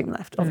the extreme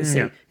left,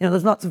 obviously. Yeah.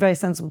 There's lots of very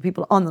sensible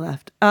people on the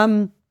left.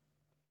 There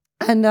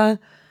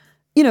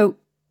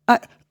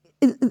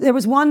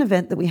was one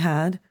event that we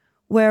had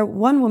where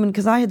one woman,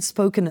 because I had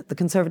spoken at the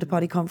Conservative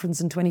Party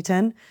conference in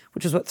 2010,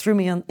 which is what threw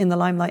me in the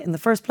limelight in the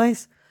first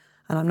place.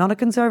 And I'm not a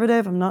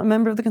Conservative, I'm not a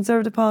member of the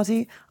Conservative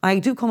Party. I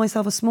do call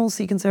myself a small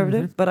C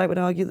Conservative, but I would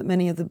argue that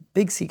many of the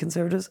big C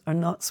Conservatives are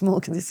not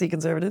small C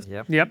Conservatives.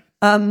 Yep.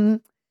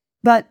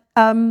 But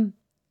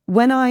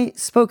when I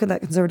spoke at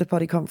that Conservative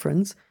Party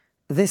conference,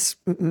 this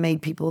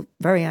made people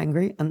very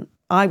angry. And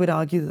I would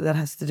argue that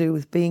has to do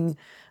with being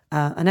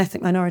an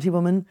ethnic minority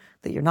woman,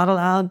 that you're not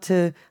allowed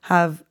to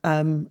have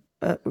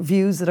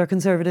views that are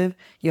conservative.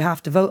 You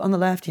have to vote on the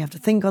left, you have to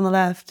think on the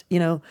left,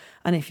 and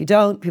if you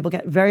don't, people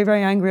get very,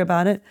 very angry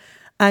about it.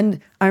 And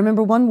I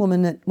remember one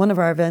woman at one of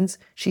our events,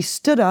 she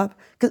stood up,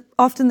 because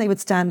often they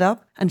would stand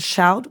up and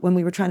shout when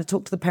we were trying to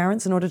talk to the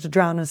parents in order to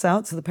drown us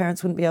out so the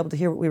parents wouldn't be able to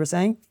hear what we were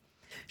saying.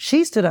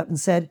 She stood up and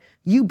said,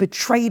 "You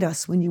betrayed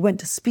us when you went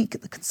to speak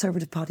at the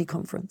Conservative Party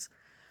conference."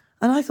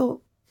 And I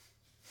thought,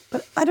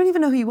 but I don't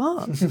even know who you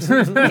are.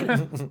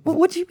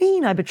 What do you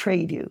mean I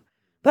betrayed you?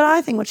 But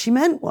I think what she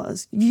meant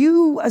was,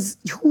 you as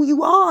who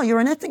you are, you're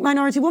an ethnic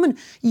minority woman.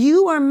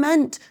 You are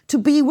meant to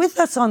be with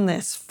us on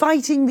this,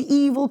 fighting the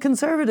evil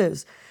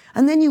conservatives.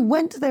 And then you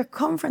went to their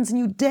conference and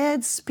you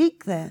dared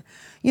speak there,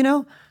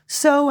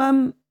 So,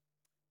 and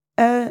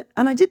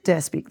I did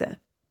dare speak there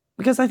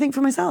because I think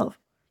for myself,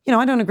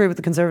 I don't agree with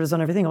the Conservatives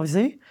on everything,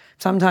 obviously.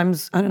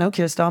 Sometimes, I don't know,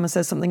 Keir Starmer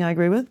says something I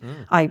agree with.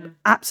 I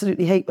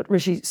absolutely hate what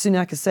Rishi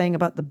Sunak is saying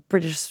about the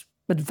British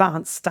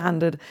advanced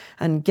standard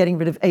and getting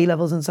rid of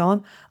A-levels and so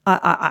on.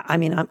 I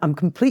mean, I'm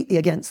completely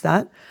against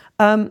that.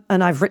 And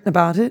I've written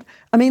about it.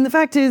 I mean, the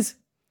fact is,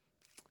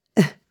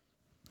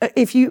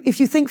 if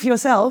you think for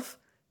yourself,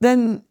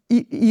 then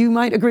you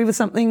might agree with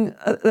something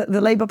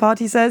the Labour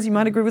Party says. You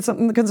might agree with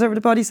something the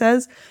Conservative Party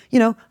says.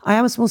 I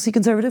am a small C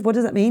Conservative. What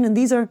does that mean? And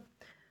these are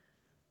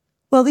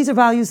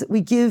values that we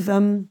give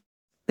the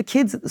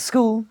kids at the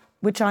school,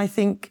 which I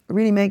think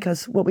really make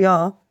us what we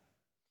are.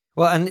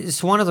 Well, and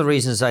it's one of the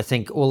reasons I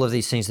think all of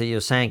these things that you're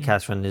saying,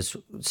 Katharine, is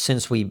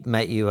since we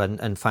met you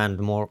and found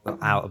more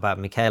out about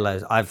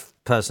Michaela, I've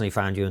personally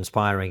found you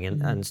inspiring,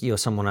 and you're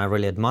someone I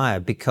really admire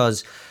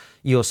because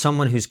you're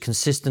someone who's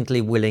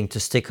consistently willing to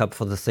stick up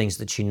for the things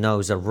that she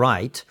knows are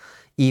right,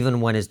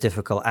 even when it's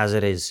difficult, as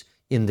it is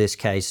in this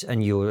case,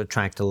 and you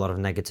attract a lot of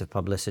negative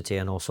publicity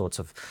and all sorts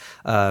of,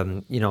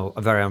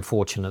 very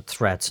unfortunate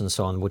threats and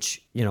so on,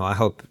 which, I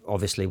hope,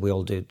 obviously, we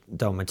all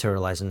don't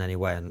materialize in any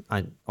way. And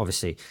I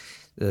obviously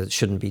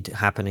shouldn't be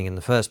happening in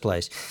the first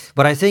place.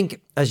 But I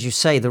think, as you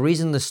say, the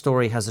reason the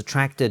story has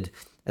attracted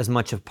as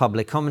much of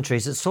public commentary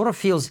is it sort of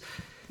feels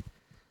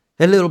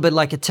a little bit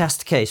like a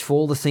test case for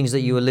all the things that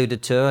you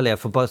alluded to earlier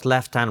for both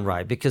left and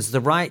right, because the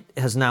right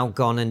has now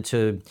gone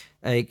into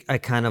a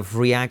kind of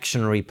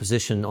reactionary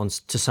position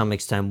to some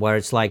extent, where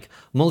it's like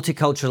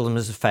multiculturalism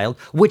has failed,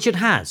 which it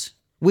has.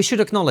 We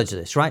should acknowledge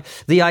this, right?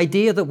 The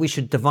idea that we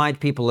should divide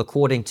people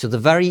according to the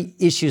very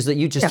issues that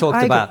you just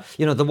talked about,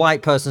 the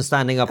white person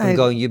standing up and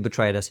going, "You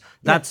betrayed us."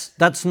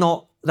 That's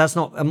not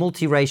a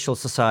multiracial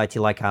society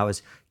like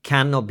ours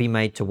cannot be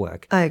made to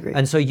work. I agree.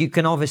 And so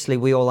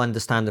we all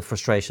understand the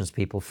frustrations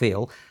people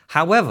feel.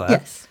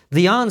 However,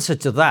 the answer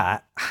to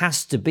that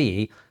has to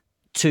be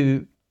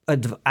to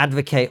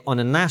advocate on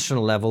a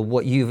national level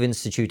what you've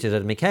instituted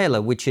at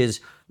Michaela, which is,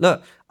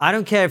 look, I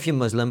don't care if you're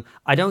Muslim,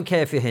 I don't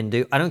care if you're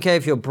Hindu, I don't care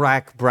if you're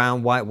black,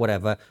 brown, white,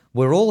 whatever.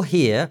 We're all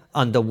here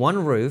under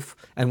one roof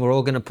and we're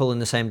all going to pull in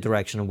the same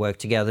direction and work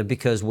together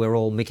because we're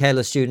all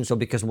Michaela students, or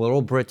because we're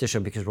all British, or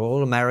because we're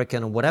all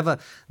American, or whatever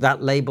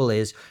that label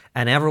is.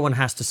 And everyone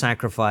has to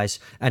sacrifice,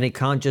 and it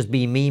can't just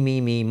be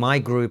me, my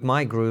group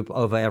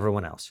over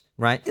everyone else,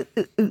 right?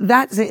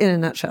 That's it in a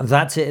nutshell.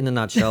 That's it in a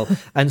nutshell.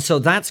 And so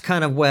that's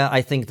kind of where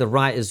I think the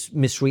right is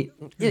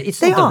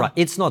It's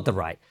not the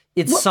right.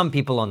 It's some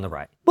people on the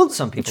right. Well,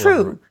 some people true. on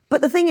the right.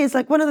 But the thing is,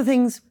 one of the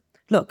things,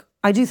 look,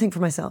 I do think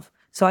for myself.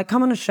 So I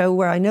come on a show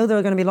where I know there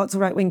are going to be lots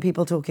of right-wing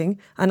people talking,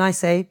 and I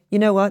say, you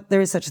know what,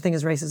 there is such a thing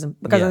as racism,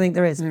 because I think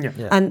there is. Yeah.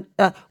 And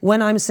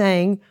when I'm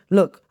saying,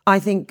 look, I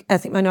think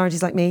ethnic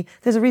minorities like me,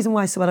 there's a reason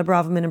why Suella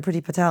Braverman and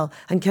Priti Patel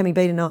and Kemi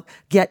Badenoch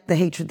get the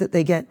hatred that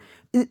they get.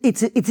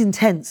 It's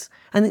intense.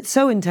 And it's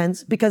so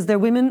intense because they're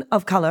women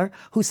of colour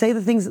who say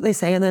the things that they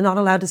say, and they're not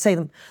allowed to say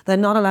them. They're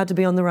not allowed to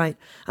be on the right.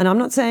 And I'm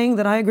not saying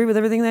that I agree with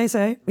everything they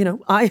say.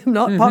 I am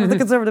not part of the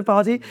Conservative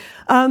Party.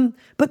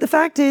 But the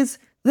fact is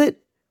that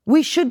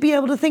we should be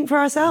able to think for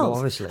ourselves. Well,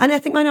 obviously. And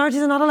ethnic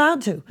minorities are not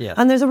allowed to. Yeah.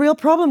 And there's a real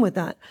problem with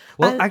that.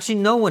 Well, actually,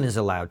 no one is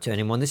allowed to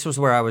anymore. This was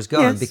where I was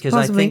going, because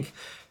possibly.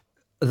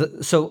 I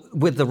think... So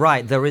with the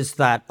right, there is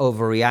that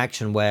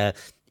overreaction where,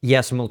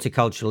 yes,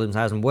 multiculturalism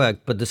hasn't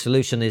worked, but the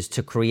solution is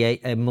to create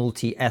a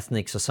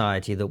multi-ethnic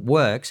society that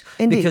works.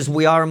 Indeed. Because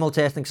we are a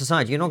multi-ethnic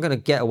society. You're not going to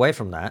get away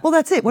from that. Well,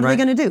 that's it. What are they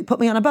going to do?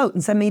 Put me on a boat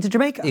and send me to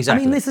Jamaica?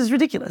 Exactly. I mean, this is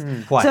ridiculous.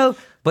 Quite.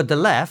 But the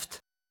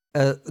left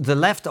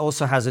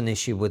also has an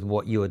issue with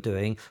what you are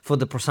doing for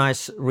the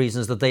precise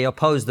reasons that they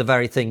oppose the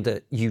very thing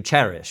that you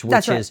cherish,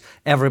 which is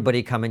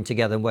everybody coming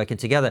together and working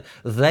together.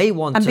 They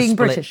want to being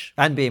split, British.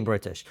 And being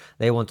British.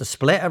 They want to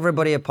split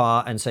everybody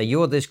apart and say,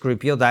 you're this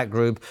group, you're that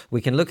group.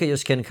 We can look at your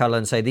skin color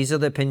and say, these are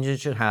the opinions you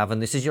should have,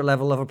 and this is your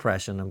level of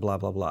oppression, and blah,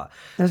 blah, blah.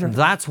 That's right.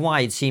 That's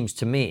why it seems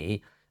to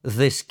me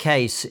this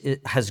case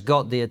has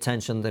got the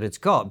attention that it's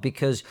got,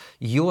 because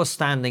you're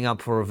standing up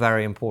for a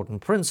very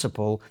important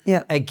principle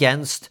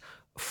against,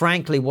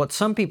 frankly, what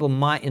some people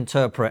might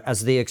interpret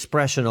as the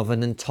expression of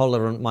an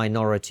intolerant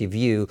minority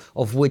view,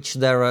 of which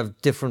there are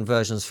different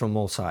versions from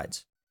all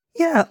sides.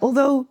 Yeah,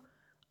 although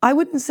I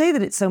wouldn't say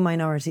that it's so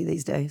minority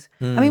these days.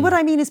 I mean, what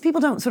I mean is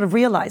people don't sort of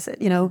realize it,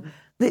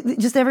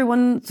 just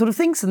everyone sort of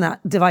thinks in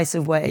that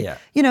divisive way.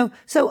 Yeah.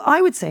 So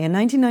I would say in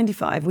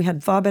 1995, we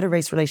had far better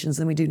race relations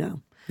than we do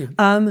now.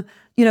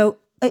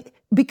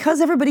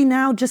 Because everybody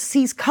now just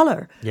sees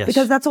colour,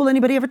 because that's all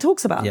anybody ever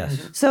talks about.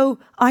 Yes. So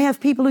I have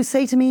people who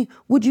say to me,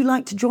 would you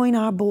like to join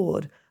our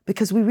board?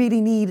 Because we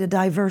really need a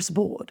diverse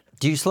board.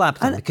 Do you slap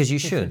them? Because you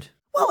should.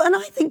 Well, and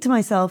I think to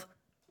myself,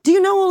 do you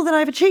know all that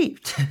I've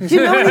achieved? Do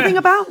you know anything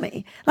about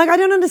me? I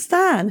don't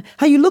understand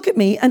how you look at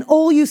me and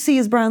all you see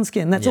is brown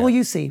skin. That's all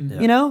you see,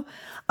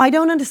 I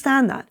don't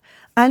understand that.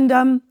 And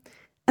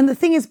the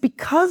thing is,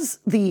 because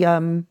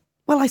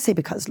I say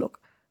because, look,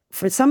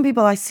 for some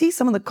people, I see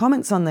some of the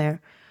comments on there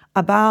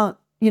about,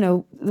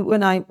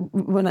 when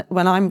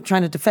I'm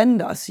trying to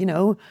defend us,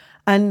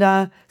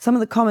 and some of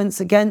the comments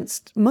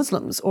against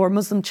Muslims or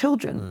Muslim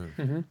children.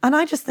 Mm-hmm. And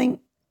I just think,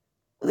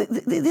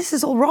 this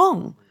is all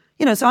wrong.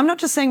 So I'm not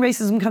just saying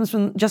racism comes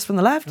from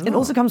the left, it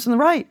also comes from the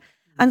right.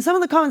 And some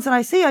of the comments that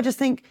I see, I just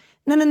think,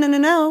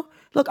 no.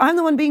 Look, I'm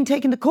the one being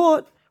taken to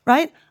court,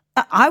 right?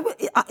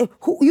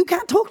 You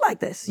can't talk like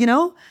this,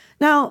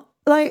 Now,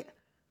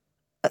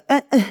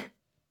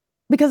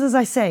 because as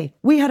I say,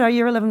 we had our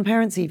Year 11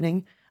 parents'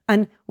 evening,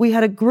 and we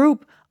had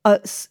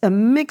a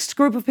mixed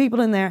group of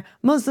people in there,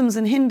 Muslims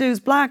and Hindus,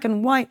 black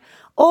and white,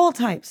 all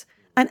types.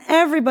 And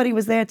everybody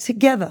was there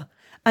together.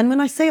 And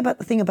when I say about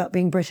the thing about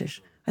being British,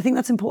 I think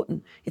that's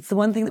important. It's the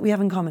one thing that we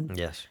have in common.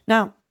 Yes.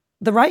 Now,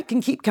 the right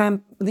can keep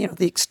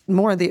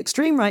more of the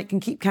extreme right can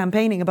keep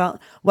campaigning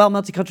about, well,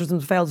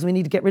 multiculturalism fails, we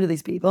need to get rid of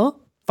these people.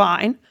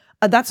 Fine.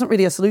 That's not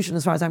really a solution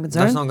as far as I'm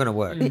concerned. That's not going to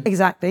work.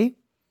 Exactly.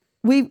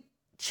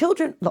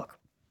 Look,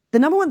 the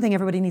number one thing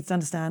everybody needs to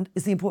understand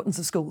is the importance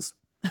of schools.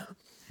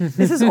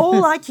 This is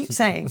all I keep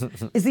saying,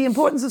 is the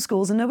importance of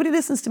schools, and nobody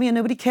listens to me and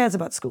nobody cares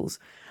about schools.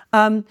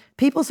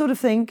 People sort of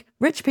think,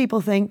 rich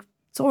people think,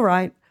 it's all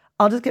right,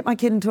 I'll just get my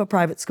kid into a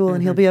private school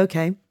and he'll be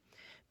okay.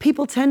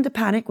 People tend to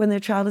panic when their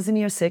child is in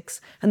year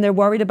 6 and they're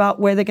worried about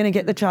where they're going to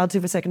get the child to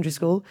for secondary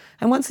school.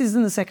 And once he's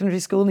in the secondary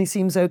school and he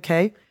seems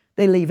okay,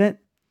 they leave it.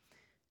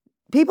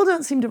 People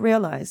don't seem to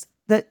realize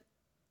that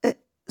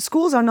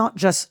schools are not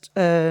just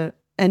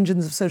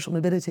engines of social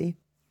mobility.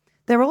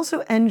 They're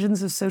also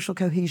engines of social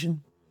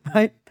cohesion,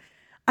 right?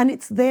 And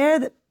it's there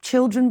that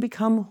children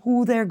become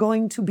who they're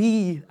going to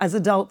be as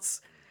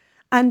adults.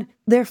 And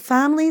their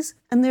families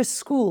and their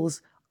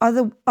schools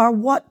are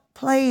what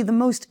play the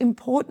most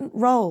important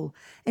role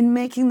in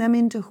making them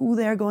into who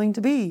they're going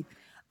to be.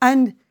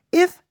 And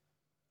if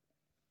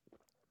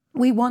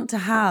we want to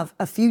have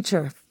a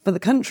future for the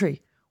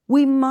country,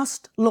 we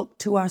must look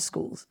to our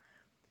schools.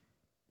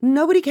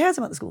 Nobody cares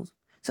about the schools.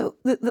 So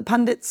the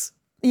pundits,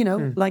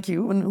 like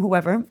you and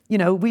whoever,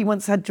 we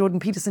once had Jordan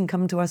Peterson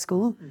come to our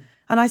school.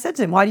 And I said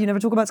to him, why do you never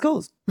talk about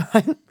schools?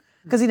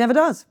 Because he never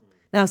does.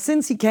 Now,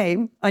 since he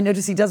came, I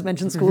notice he does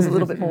mention schools a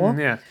little bit more.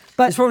 Yeah.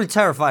 But He's probably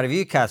terrified of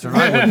you, Katharine.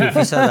 I would be if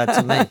you said that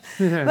to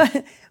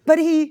me. But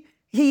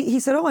he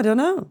said, I don't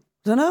know.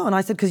 And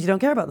I said, because you don't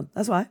care about them.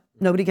 That's why.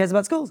 Nobody cares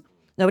about schools.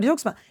 Nobody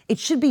talks about it. It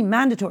should be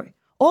mandatory.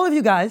 All of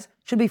you guys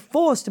should be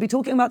forced to be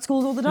talking about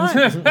schools all the time,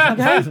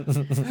 okay?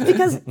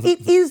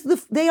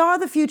 Because they are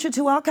the future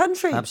to our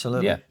country.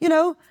 Absolutely.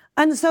 Yeah.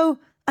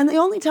 And the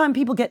only time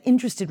people get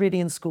interested really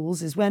in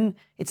schools is when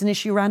it's an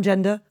issue around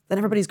gender, then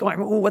everybody's going,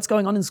 oh, what's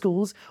going on in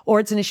schools? Or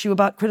it's an issue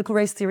about critical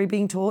race theory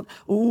being taught,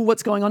 oh,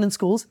 what's going on in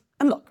schools?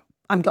 And look,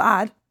 I'm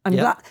glad.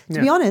 To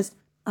be honest,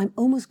 I'm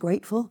almost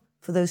grateful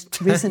for those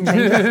recent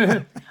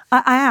changes.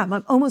 I am.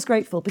 I'm almost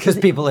grateful. Because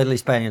people at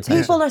least paying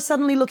attention. People are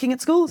suddenly looking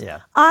at schools.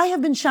 Yeah. I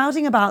have been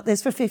shouting about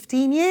this for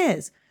 15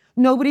 years.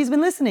 Nobody's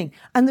been listening.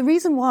 And the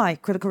reason why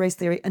critical race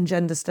theory and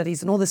gender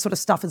studies and all this sort of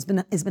stuff has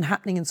been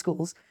happening in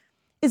schools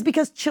is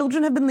because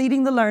children have been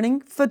leading the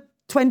learning for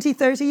 20,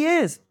 30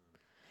 years.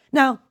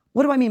 Now,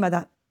 what do I mean by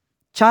that?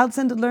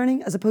 Child-centered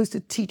learning as opposed to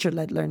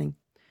teacher-led learning.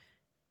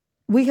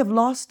 We have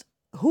lost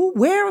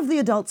where have the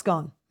adults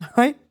gone,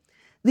 right?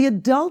 The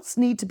adults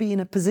need to be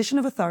in a position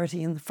of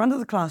authority in the front of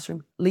the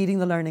classroom, leading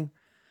the learning.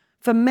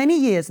 For many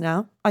years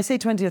now, I say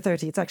 20 or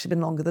 30, it's actually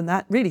been longer than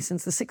that, really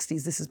since the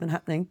 60s this has been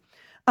happening.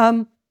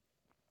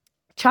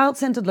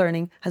 Child-centered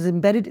learning has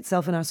embedded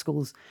itself in our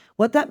schools.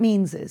 What that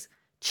means is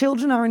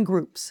children are in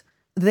groups.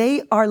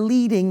 They are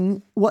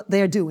leading what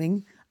they're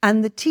doing,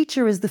 and the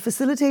teacher is the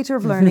facilitator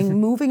of learning,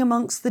 moving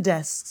amongst the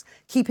desks,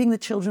 keeping the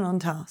children on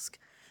task.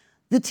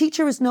 The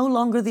teacher is no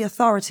longer the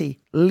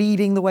authority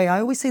leading the way. I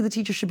always say the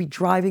teacher should be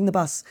driving the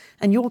bus,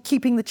 and you're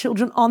keeping the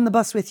children on the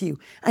bus with you,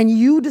 and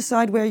you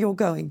decide where you're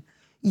going.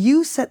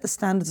 You set the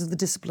standards of the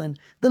discipline.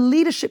 The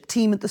leadership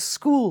team at the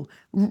school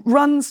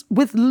runs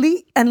with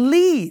and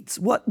leads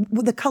with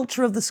the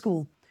culture of the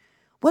school.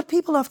 What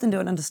people often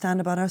don't understand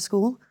about our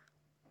school,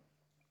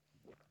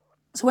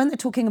 so when they're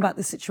talking about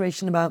this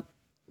situation about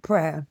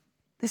prayer,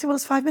 they say, well,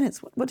 it's 5 minutes.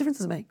 What difference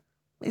does it make?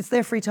 It's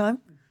their free time.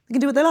 They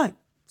can do what they like.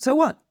 So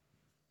what?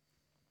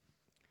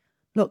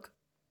 Look,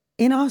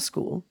 in our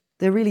school,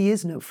 there really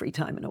is no free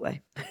time in a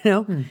way.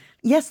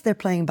 Yes, they're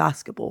playing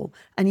basketball,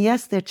 and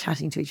yes, they're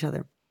chatting to each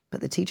other,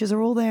 but the teachers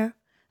are all there,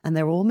 and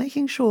they're all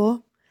making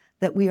sure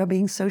that we are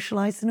being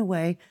socialized in a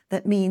way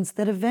that means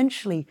that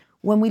eventually,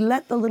 when we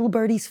let the little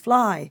birdies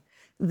fly,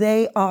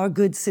 they are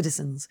good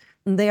citizens,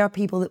 and they are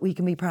people that we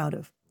can be proud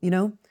of,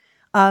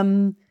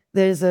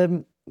 There's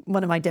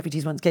one of my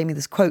deputies once gave me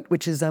this quote,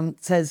 which is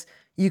says,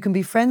 you can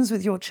be friends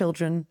with your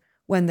children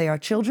when they are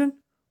children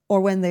or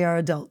when they are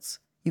adults.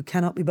 You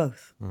cannot be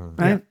both,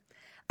 right? Yeah.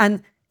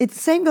 And the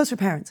same goes for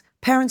parents.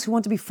 Parents who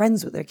want to be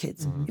friends with their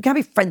kids. You can't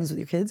be friends with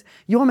your kids.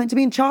 You're meant to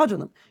be in charge of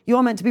them.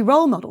 You're meant to be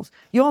role models.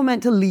 You're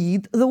meant to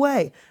lead the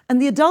way.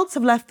 And the adults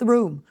have left the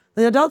room.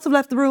 The adults have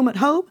left the room at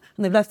home,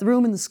 and they've left the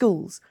room in the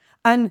schools.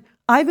 And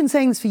I've been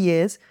saying this for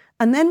years.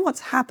 And then what's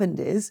happened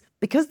is,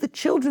 because the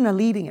children are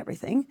leading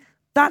everything,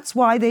 that's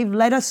why they've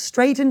led us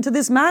straight into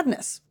this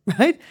madness,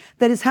 right?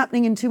 That is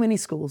happening in too many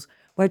schools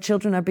where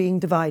children are being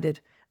divided.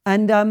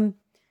 And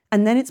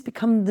then it's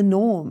become the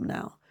norm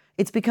now.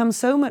 It's become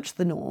so much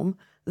the norm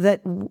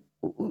that,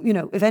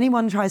 if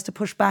anyone tries to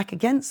push back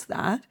against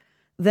that,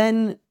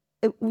 then,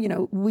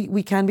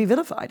 we can be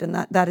vilified. And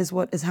that is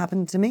what has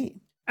happened to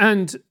me.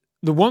 And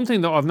the one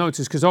thing that I've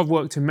noticed, because I've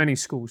worked in many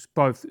schools,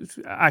 both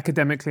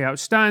academically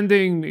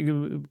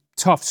outstanding,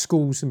 tough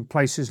schools in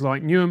places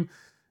like Newham,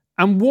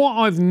 and what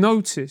I've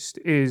noticed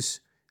is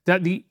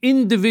that the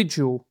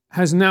individual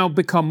has now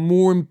become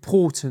more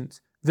important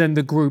than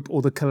the group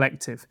or the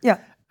collective. Yeah.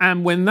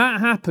 And when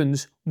that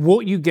happens,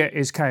 what you get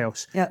is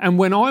chaos. Yeah. And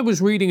when I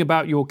was reading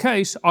about your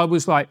case, I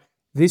was like,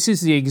 this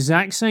is the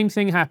exact same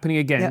thing happening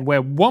again,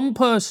 where one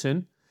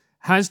person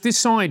has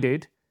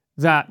decided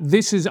that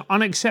this is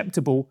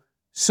unacceptable,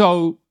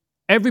 so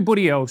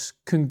everybody else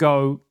can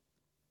go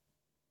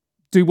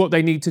do what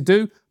they need to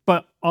do,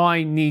 but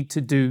I need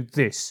to do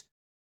this,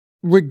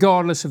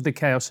 regardless of the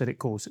chaos that it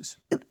causes.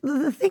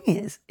 The thing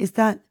is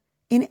that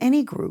in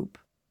any group,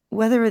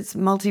 whether it's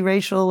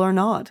multiracial or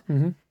not,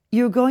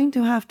 you're going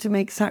to have to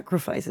make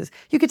sacrifices.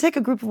 You could take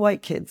a group of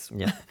white kids.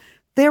 Yeah.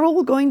 They're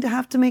all going to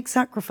have to make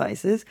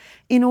sacrifices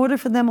in order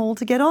for them all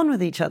to get on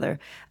with each other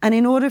and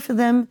in order for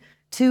them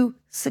to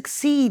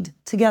succeed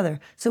together.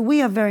 So we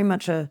have very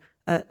much a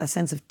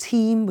sense of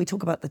team. We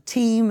talk about the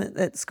team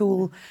at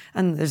school,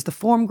 and there's the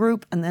form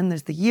group, and then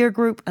there's the year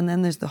group, and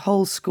then there's the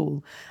whole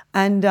school.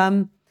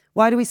 And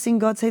why do we sing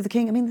God Save the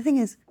King? I mean, the thing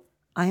is,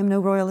 I am no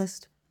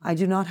royalist. I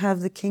do not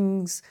have the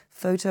king's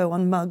photo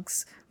on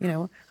mugs. You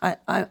know,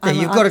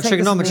 you've got a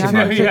trigonometry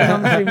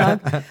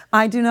mug.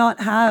 I do not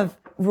have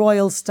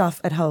royal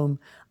stuff at home.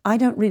 I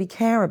don't really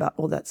care about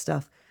all that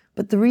stuff.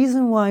 But the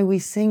reason why we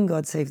sing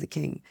God Save the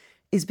King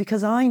is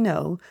because I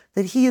know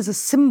that he is a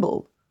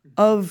symbol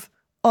of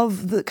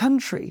the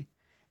country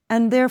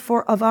and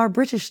therefore of our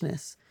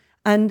Britishness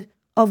and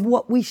of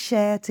what we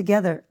share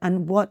together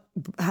and what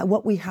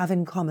we have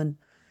in common.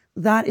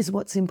 That is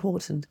what's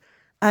important.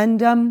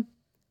 And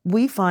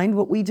we find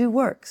what we do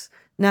works.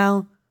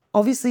 Now,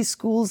 obviously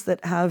schools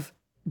that have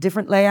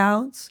different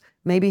layouts,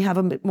 maybe have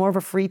a bit more of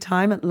a free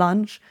time at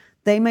lunch,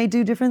 they may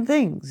do different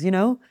things, you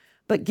know?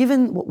 But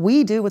given what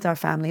we do with our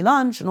family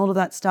lunch and all of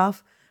that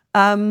stuff,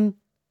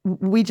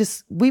 we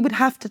would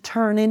have to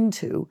turn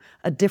into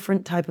a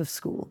different type of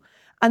school.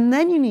 And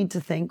then you need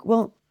to think,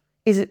 well,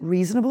 is it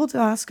reasonable to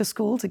ask a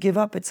school to give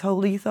up its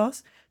whole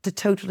ethos, to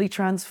totally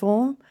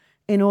transform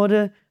in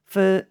order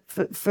for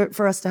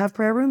us to have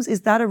prayer rooms?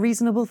 Is that a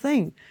reasonable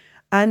thing?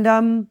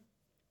 And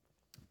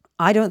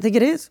I don't think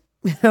it is,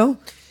 you know?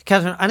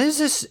 Katharine, and is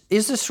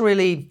this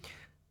really...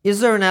 Is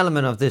there an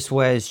element of this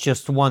where it's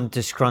just one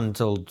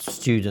disgruntled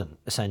student,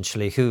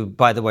 essentially, who,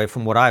 by the way,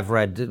 from what I've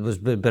read, was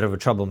a bit of a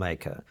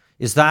troublemaker?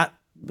 Is that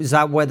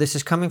where this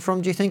is coming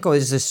from, do you think? Or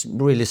is this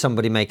really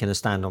somebody making a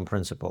stand on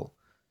principle?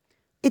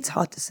 It's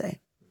hard to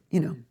say.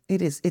 You know,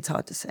 it's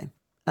hard to say.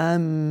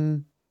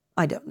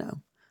 I don't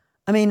know.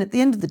 I mean, at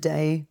the end of the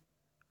day,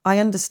 I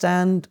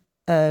understand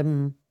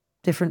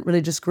different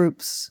religious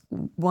groups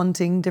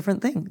wanting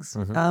different things.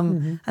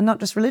 And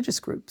not just religious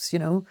groups, you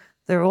know.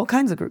 There are all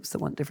kinds of groups that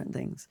want different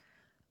things.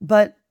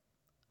 But,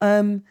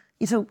 you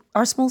know,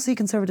 our small c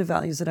conservative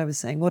values that I was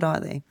saying, what are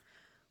they?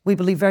 We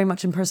believe very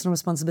much in personal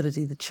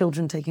responsibility, the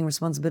children taking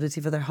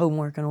responsibility for their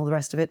homework and all the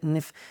rest of it. And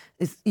if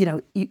you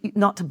know,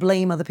 not to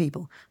blame other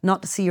people,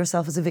 not to see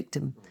yourself as a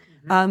victim.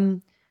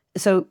 And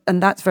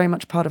that's very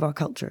much part of our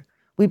culture.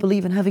 We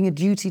believe in having a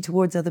duty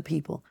towards other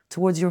people,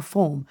 towards your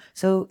form.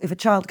 So if a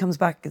child comes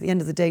back at the end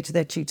of the day to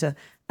their tutor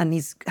and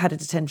he's had a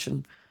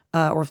detention,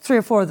 or 3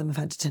 or 4 of them have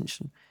had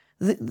detention,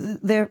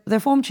 their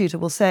form tutor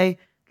will say,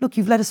 look,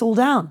 you've let us all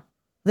down.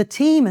 The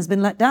team has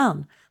been let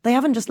down. They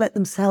haven't just let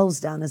themselves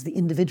down as the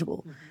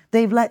individual.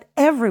 They've let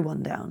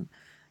everyone down,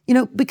 you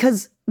know,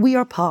 because we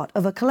are part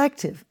of a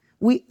collective.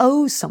 We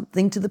owe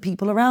something to the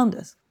people around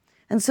us.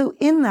 And so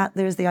in that,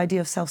 there's the idea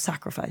of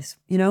self-sacrifice.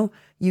 You know,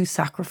 you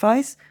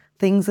sacrifice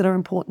things that are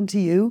important to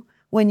you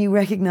when you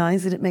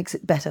recognize that it makes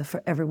it better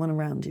for everyone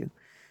around you.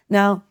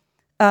 Now,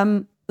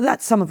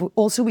 that's some of it.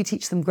 Also, we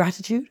teach them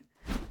gratitude.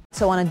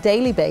 So on a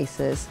daily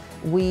basis,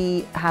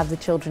 we have the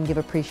children give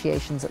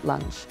appreciations at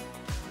lunch.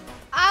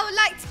 I would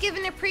like to give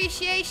an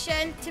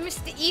appreciation to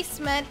Mr.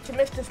 Eastman, to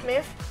Mr.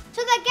 Smith,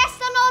 to the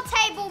guest on our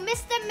table,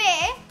 Mr.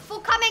 Mir, for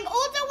coming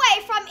all the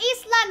way from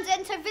East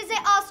London to visit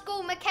our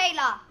school,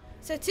 Michaela.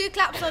 So 2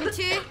 claps on 2.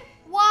 1,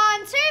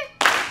 2.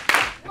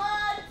 1,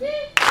 2.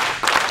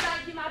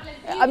 Thank you,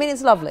 Madeline. I mean,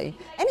 it's lovely.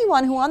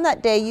 Anyone who on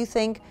that day you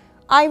think,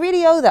 I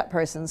really owe that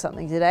person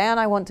something today and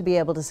I want to be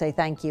able to say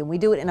thank you. And we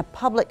do it in a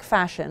public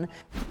fashion.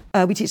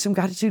 We teach them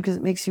gratitude because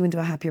it makes you into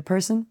a happier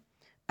person.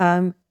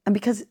 And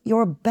because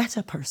you're a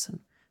better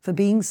person for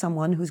being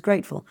someone who's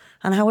grateful.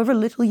 And however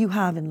little you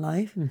have in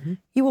life,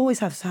 you always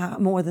have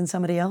more than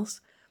somebody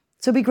else.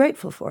 So be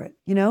grateful for it,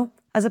 you know,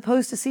 as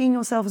opposed to seeing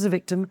yourself as a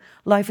victim.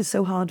 Life is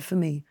so hard for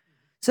me.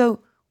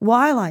 So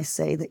while I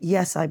say that,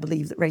 yes, I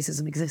believe that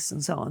racism exists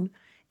and so on,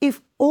 if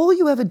all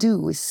you ever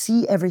do is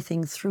see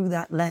everything through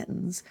that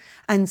lens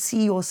and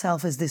see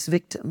yourself as this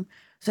victim,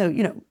 so,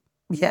 you know,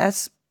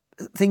 yes,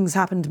 things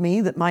happen to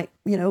me that might,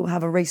 you know,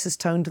 have a racist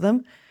tone to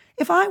them.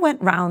 If I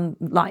went round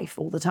life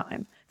all the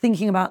time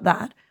thinking about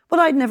that,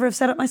 well, I'd never have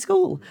set up my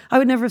school. I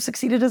would never have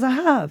succeeded as I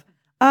have.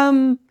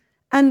 And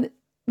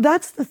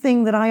that's the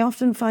thing that I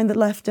often find that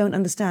left don't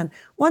understand.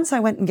 Once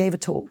I went and gave a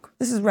talk,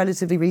 this is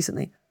relatively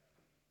recently,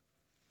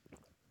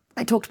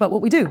 I talked about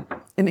what we do,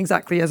 in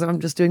exactly as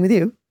I'm just doing with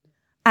you.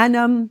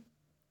 And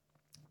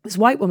this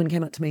white woman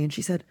came up to me and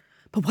she said,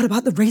 but what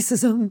about the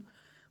racism?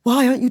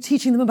 Why aren't you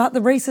teaching them about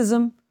the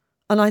racism?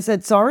 And I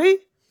said, sorry,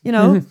 you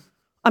know,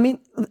 I mean,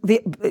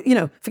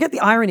 forget the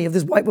irony of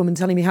this white woman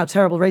telling me how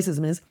terrible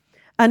racism is.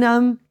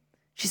 And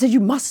she said, you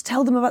must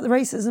tell them about the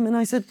racism. And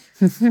I said,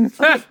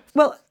 okay,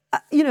 well,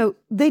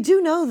 they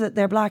do know that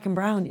they're black and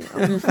brown,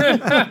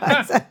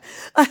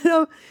 I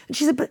know. And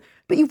she said, but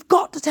you've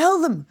got to tell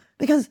them,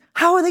 because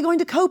how are they going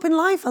to cope in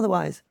life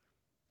otherwise?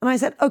 And I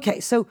said, okay,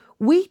 so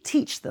we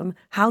teach them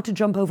how to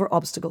jump over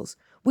obstacles.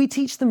 We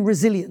teach them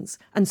resilience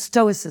and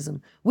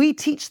stoicism. We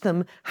teach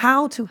them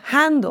how to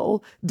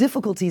handle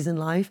difficulties in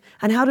life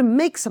and how to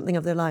make something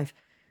of their life.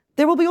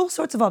 There will be all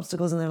sorts of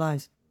obstacles in their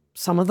lives.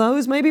 Some of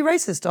those may be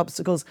racist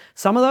obstacles.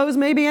 Some of those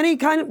may be any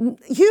kind of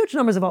huge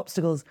numbers of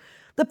obstacles.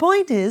 The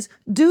point is,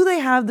 do they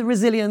have the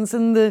resilience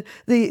and the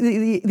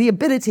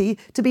ability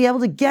to be able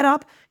to get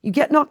up? You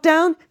get knocked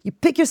down, you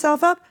pick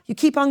yourself up, you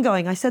keep on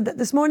going. I said that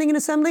this morning in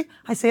assembly.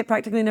 I say it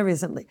practically in every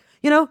assembly.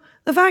 The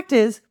fact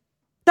is,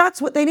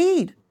 that's what they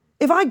need.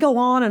 If I go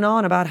on and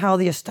on about how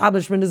the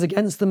establishment is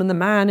against them and the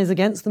man is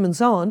against them and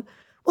so on,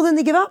 well, then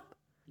they give up.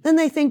 Then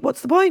they think,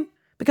 what's the point?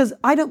 Because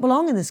I don't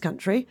belong in this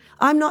country.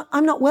 I'm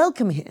not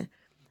welcome here.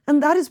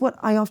 And that is what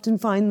I often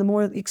find the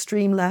more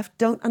extreme left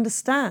don't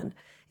understand,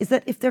 is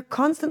that if they're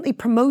constantly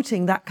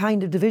promoting that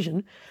kind of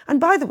division, and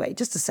by the way,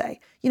 just to say,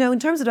 in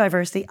terms of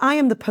diversity, I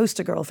am the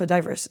poster girl for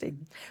diversity.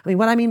 I mean,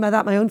 what I mean by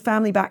that, my own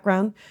family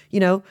background,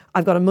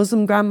 I've got a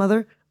Muslim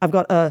grandmother, I've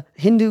got a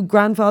Hindu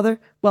grandfather.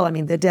 Well, I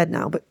mean, they're dead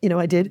now, but,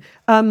 I did.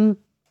 I've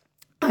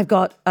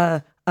got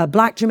a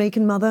black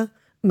Jamaican mother.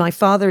 My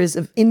father is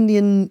of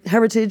Indian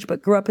heritage,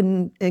 but grew up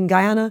in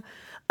Guyana.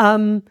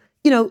 The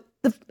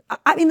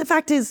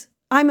fact is,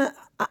 I'm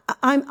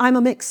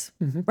a mix,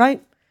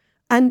 right?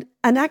 And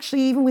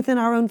actually, even within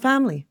our own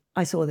family,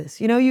 I saw this.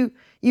 You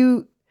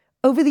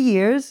over the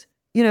years,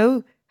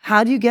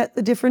 how do you get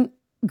the different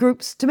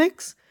groups to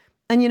mix?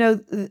 And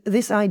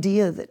this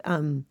idea that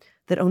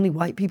that only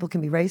white people can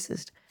be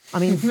racist. I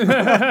mean,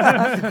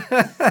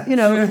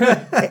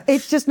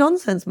 it's just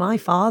nonsense. My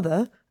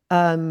father,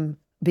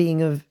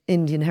 being of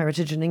Indian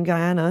heritage and in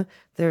Guyana,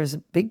 there's a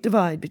big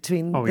divide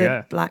between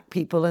black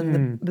people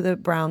and the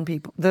brown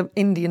people, the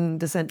Indian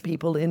descent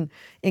people in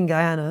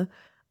Guyana.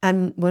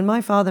 And when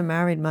my father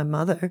married my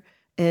mother,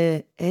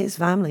 his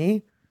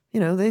family,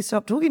 they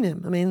stopped talking to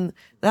him. I mean,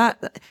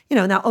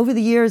 now over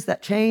the years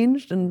that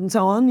changed and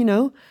so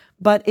on,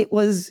 but it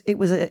was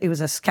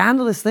a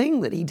scandalous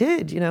thing that he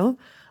did,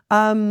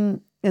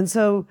 and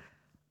so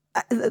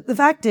the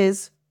fact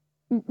is,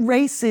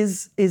 race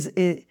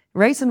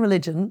and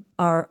religion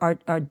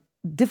are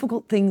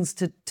difficult things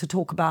to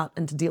talk about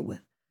and to deal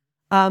with,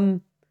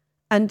 and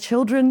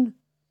children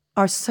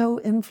are so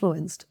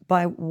influenced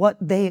by what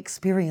they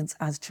experience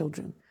as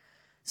children.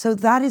 So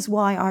that is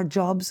why our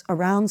jobs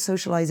around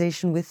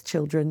socialization with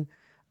children,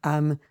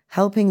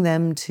 helping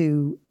them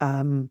to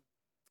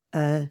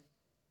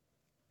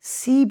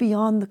see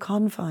beyond the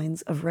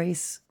confines of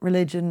race,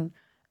 religion,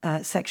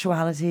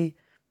 sexuality.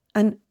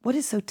 And what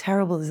is so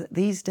terrible is that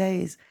these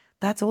days,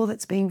 that's all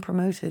that's being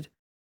promoted.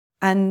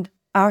 And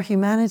our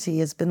humanity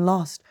has been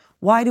lost.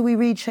 Why do we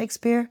read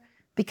Shakespeare?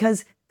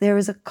 Because there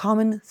is a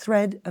common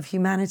thread of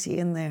humanity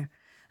in there.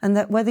 And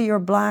that whether you're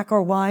black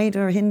or white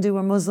or Hindu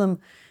or Muslim,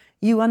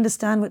 you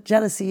understand what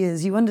jealousy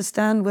is. You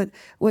understand what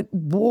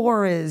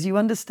war is. You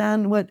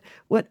understand what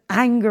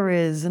anger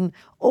is and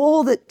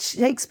all that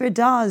Shakespeare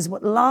does,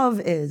 what love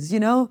is,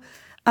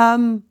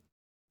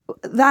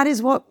 that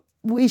is what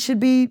we should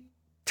be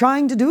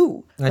trying to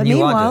do. And but you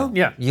meanwhile, are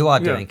doing. You are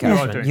doing,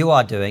 Katharine. You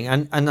are doing.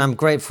 And I'm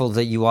grateful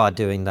that you are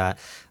doing that.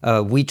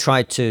 We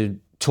try to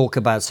talk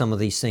about some of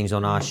these things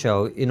on our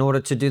show in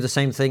order to do the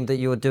same thing that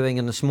you're doing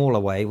in a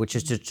smaller way, which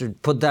is to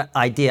put that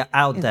idea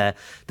out there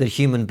that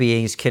human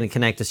beings can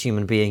connect as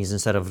human beings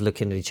instead of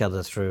looking at each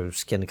other through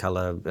skin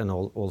color and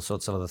all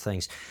sorts of other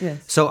things.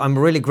 Yes. So I'm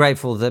really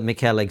grateful that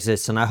Michaela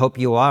exists, and I hope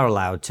you are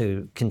allowed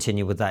to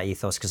continue with that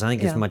ethos, because I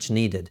think it's much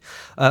needed.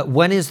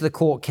 When is the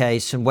court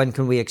case, and when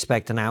can we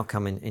expect an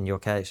outcome in your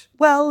case?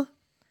 Well,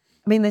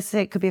 I mean, they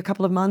say it could be a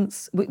couple of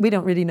months. We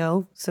don't really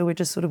know, so we're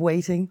just sort of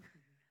waiting.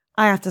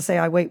 I have to say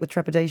I wait with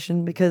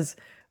trepidation, because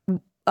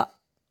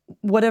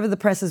whatever the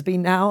press has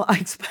been now, I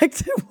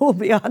expect it will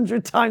be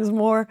 100 times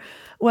more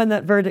when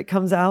that verdict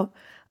comes out.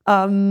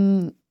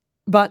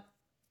 But,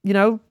 we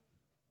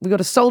got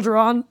to soldier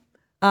on.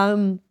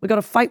 We got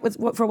to fight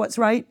for what's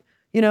right.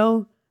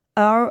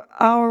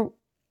 Our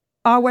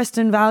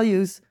Western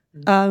values,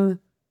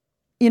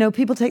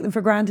 people take them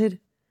for granted.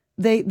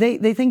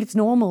 They think it's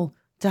normal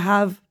to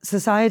have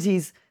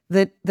societies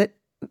that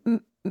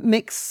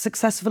mix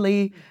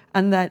successfwas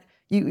and that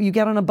you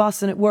get on a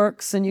bus and it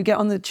works, and you get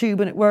on the tube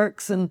and it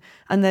works, and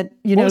that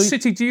What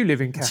city do you live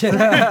in, Katharine?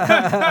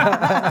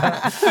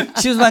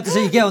 She was about to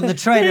say you get on the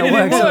train and it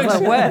works. I was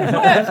like,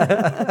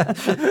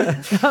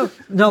 where?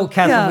 No,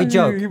 Katharine, we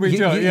joke.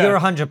 You're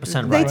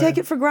 100% right. They take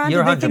it for granted.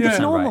 You're 100% they think it's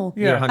normal.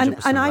 Right. You're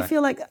 100% And I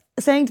feel like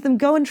saying to them,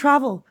 go and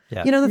travel.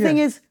 Yeah. The thing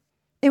is,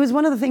 it was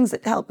one of the things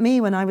that helped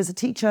me when I was a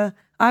teacher.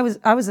 I was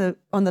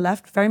on the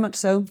left, very much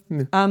so.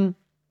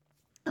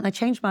 And I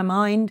changed my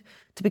mind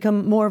to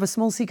become more of a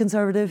small C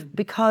conservative,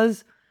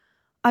 because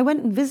I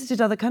went and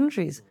visited other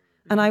countries.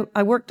 And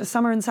I worked a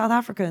summer in South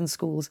Africa in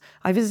schools.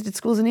 I visited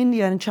schools in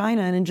India and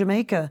China and in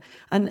Jamaica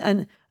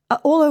and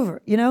all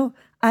over,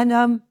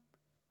 And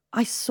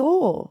I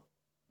saw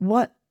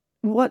what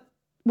what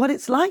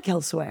it's like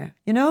elsewhere,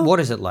 you know? What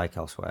is it like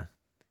elsewhere?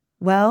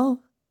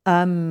 Well,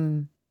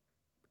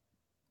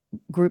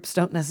 groups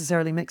don't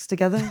necessarily mix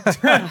together.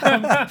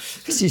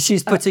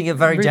 She's putting it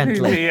very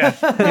gently.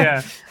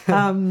 Yeah.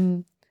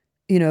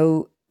 You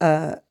know,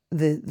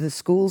 the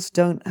schools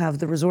don't have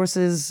the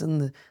resources,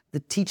 and the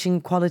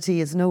teaching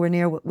quality is nowhere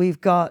near what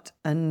we've got.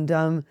 And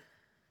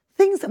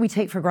things that we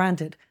take for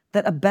granted,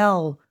 that a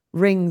bell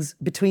rings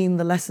between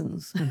the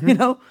lessons, you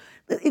know,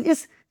 it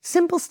just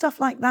simple stuff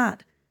like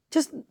that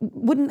just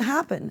wouldn't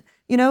happen,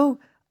 you know.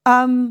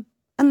 And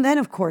then,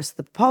 of course,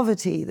 the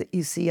poverty that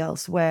you see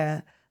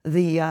elsewhere,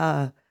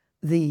 the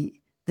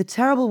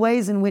terrible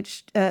ways in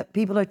which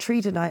people are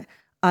treated.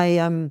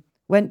 I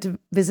went to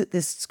visit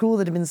this school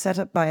that had been set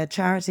up by a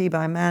charity,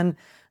 by a man,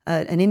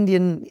 an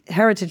Indian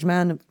heritage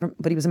man,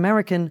 but he was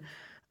American,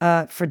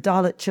 for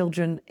Dalit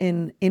children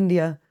in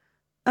India.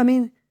 I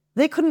mean,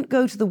 they couldn't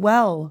go to the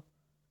well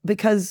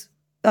because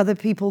other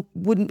people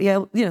wouldn't be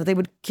able, you know, they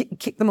would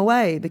kick them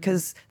away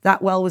because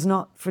that well was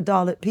not for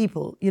Dalit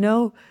people, you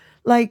know?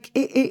 Like,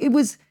 it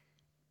was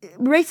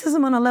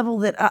racism on a level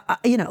that,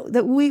 you know,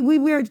 that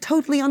we are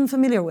totally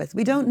unfamiliar with.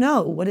 We don't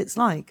know what it's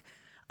like.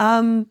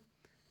 And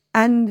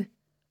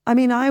I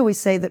mean, I always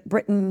say that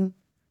Britain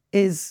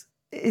is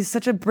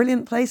such a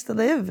brilliant place to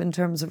live in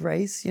terms of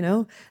race, you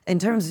know. In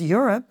terms of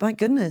Europe, my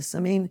goodness, I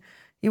mean,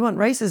 you want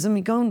racism,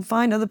 you go and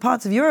find other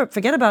parts of Europe.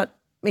 Forget about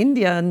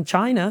India and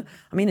China.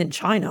 I mean, in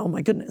China, oh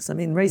my goodness, I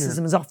mean,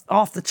 racism is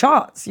off the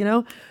charts, you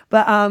know.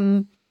 But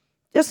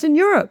just in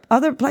Europe,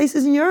 other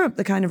places in Europe,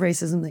 the kind of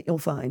racism that you'll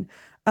find.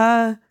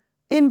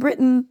 In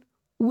Britain,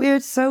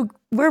 we're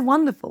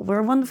wonderful. We're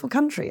a wonderful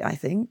country, I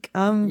think.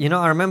 You know,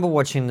 I remember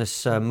watching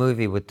this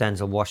movie with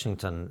Denzel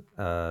Washington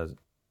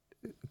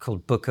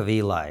called Book of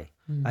Eli.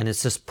 And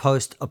it's this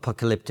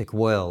post-apocalyptic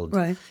world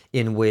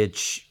in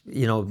which,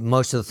 you know,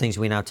 most of the things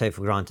we now take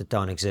for granted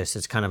don't exist.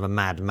 It's kind of a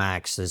Mad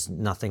Max. There's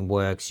nothing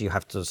works. You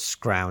have to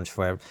scrounge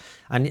for it.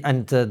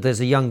 And there's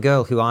a young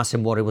girl who asked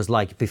him what it was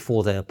like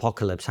before the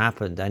apocalypse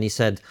happened. And he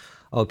said,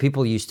 oh,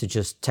 people used to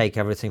just take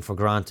everything for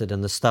granted.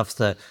 And the stuff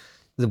that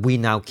we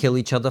now kill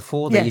each other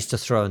for, they used to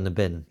throw in the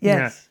bin.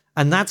 Yes.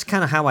 And that's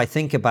kind of how I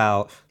think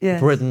about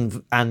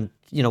Britain and,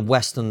 you know,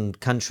 Western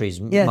countries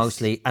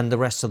mostly, and the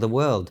rest of the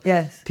world.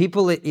 Yes.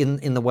 People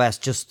in the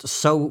West just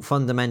so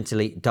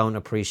fundamentally don't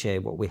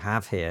appreciate what we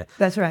have here.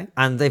 That's right.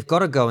 And they've got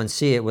to go and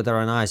see it with their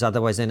own eyes,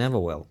 otherwise they never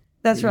will.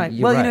 That's right.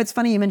 You're Well, right. you know, it's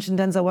funny you mentioned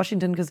Denzel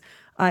Washington, because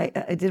I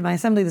did my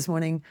assembly this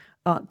morning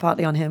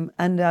partly on him.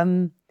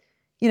 And,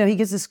 you know, he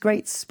gives this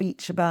great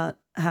speech about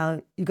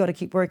how you've got to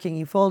keep working.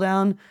 You fall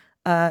down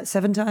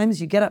 7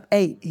 times, you get up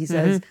 8, he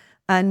says.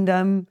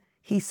 And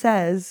he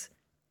says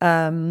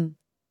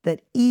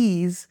that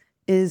ease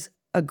is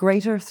a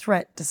greater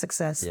threat to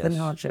success than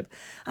hardship.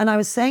 And I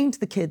was saying to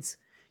the kids,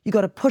 you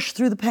got to push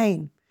through the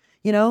pain.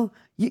 You know,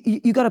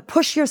 you got to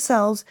push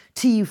yourselves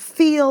till you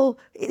feel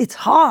it's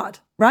hard,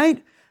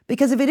 right?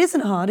 Because if it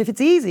isn't hard, if it's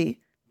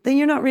easy, then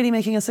you're not really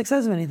making a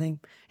success of anything.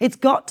 It's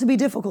got to be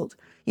difficult,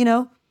 you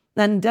know?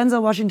 And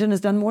Denzel Washington has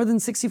done more than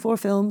 64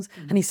 films,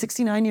 and he's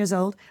 69 years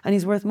old, and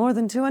he's worth more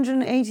than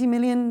 $280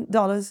 million.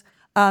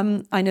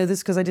 I know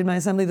this because I did my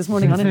assembly this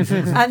morning on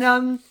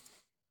it.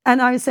 And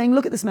I was saying,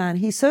 look at this man.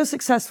 He's so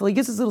successful. He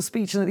gives his little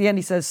speech, and at the end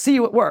he says, see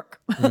you at work.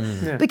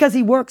 Because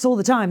he works all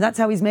the time. That's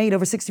how he's made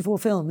over 64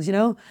 films, you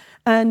know?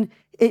 And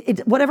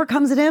whatever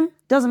comes at him,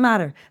 doesn't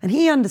matter. And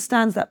he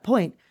understands that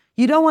point.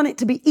 You don't want it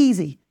to be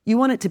easy. You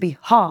want it to be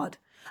hard.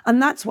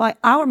 And that's why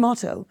our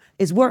motto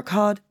is work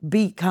hard,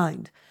 be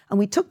kind. And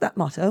we took that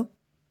motto,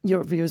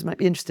 your viewers might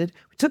be interested,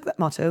 we took that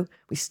motto,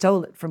 we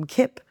stole it from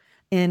KIP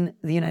in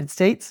the United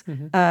States,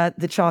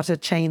 the charter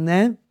chain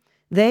there.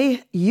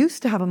 They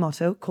used to have a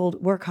motto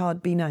called work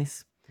hard, be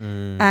nice.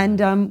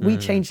 And we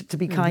changed it to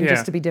be kind,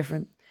 just to be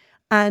different.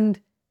 And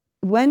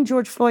when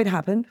George Floyd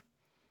happened,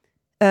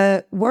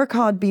 work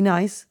hard, be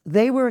nice,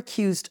 they were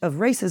accused of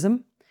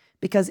racism,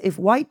 because if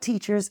white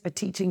teachers are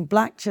teaching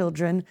black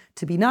children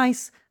to be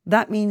nice,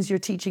 that means you're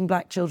teaching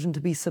black children to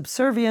be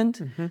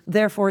subservient,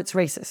 therefore it's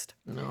racist.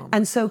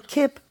 And so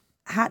KIP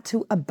had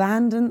to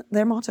abandon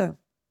their motto.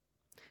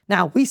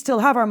 Now, we still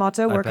have our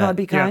motto, work hard,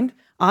 be kind.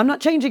 I'm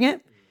not changing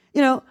it.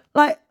 You know,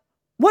 like,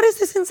 what is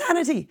this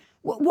insanity?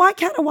 Why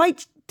can't a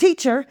white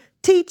teacher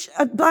teach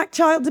a black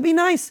child to be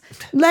nice?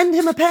 Lend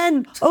him a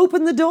pen,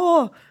 open the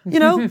door, you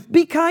know,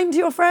 be kind to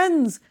your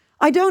friends.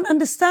 I don't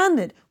understand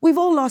it. We've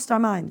all lost our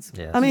minds.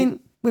 Yes. I mean,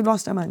 we've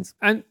lost our minds.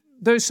 And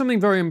there's something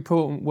very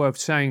important worth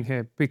saying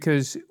here,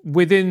 because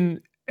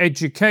within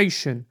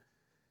education,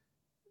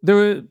 there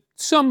are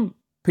some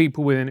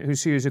people within it who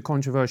see you as a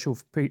controversial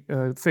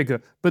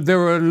figure, but there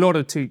are a lot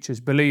of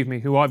teachers, believe me,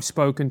 who I've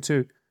spoken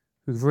to,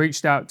 who've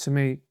reached out to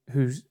me,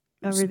 who's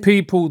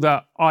people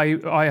that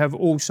I have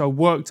also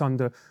worked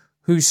under,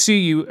 who see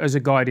you as a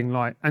guiding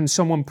light and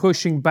someone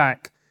pushing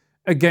back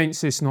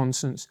against this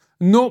nonsense,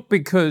 not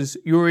because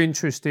you're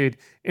interested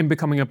in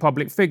becoming a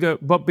public figure,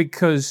 but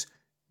because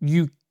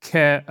you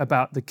care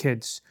about the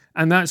kids.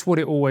 And that's what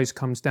it always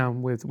comes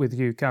down with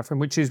you, Katharine,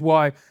 which is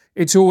why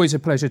it's always a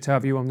pleasure to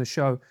have you on the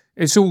show.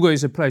 It's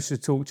always a pleasure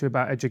to talk to you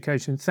about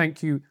education.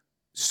 Thank you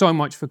so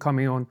much for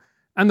coming on.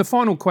 And the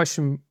final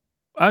question,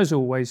 as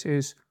always,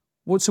 is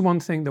what's the one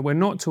thing that we're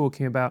not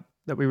talking about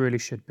that we really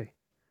should be?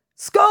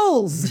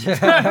 Schools!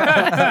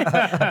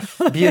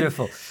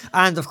 Beautiful.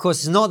 And of course,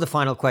 it's not the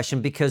final question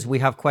because we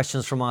have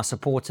questions from our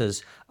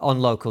supporters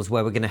on Locals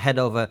where we're going to head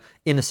over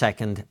in a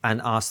second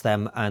and ask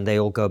them, and they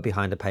all go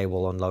behind a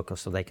paywall on Locals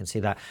so they can see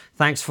that.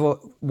 Thanks for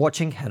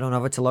watching. Head on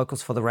over to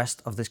Locals for the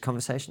rest of this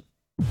conversation.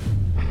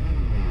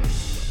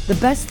 The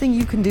best thing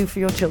you can do for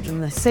your children,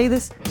 and I say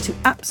this to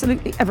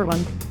absolutely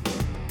everyone,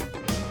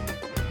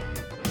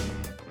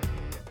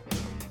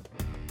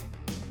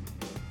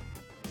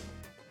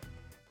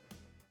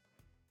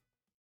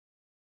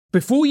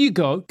 Before you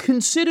go,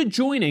 consider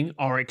joining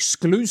our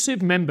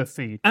exclusive member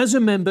feed. As a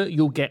member,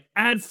 you'll get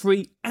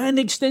ad-free and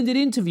extended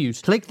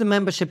interviews. Click the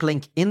membership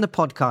link in the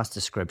podcast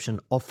description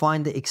or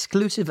find the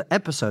exclusive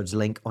episodes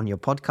link on your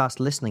podcast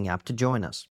listening app to join us.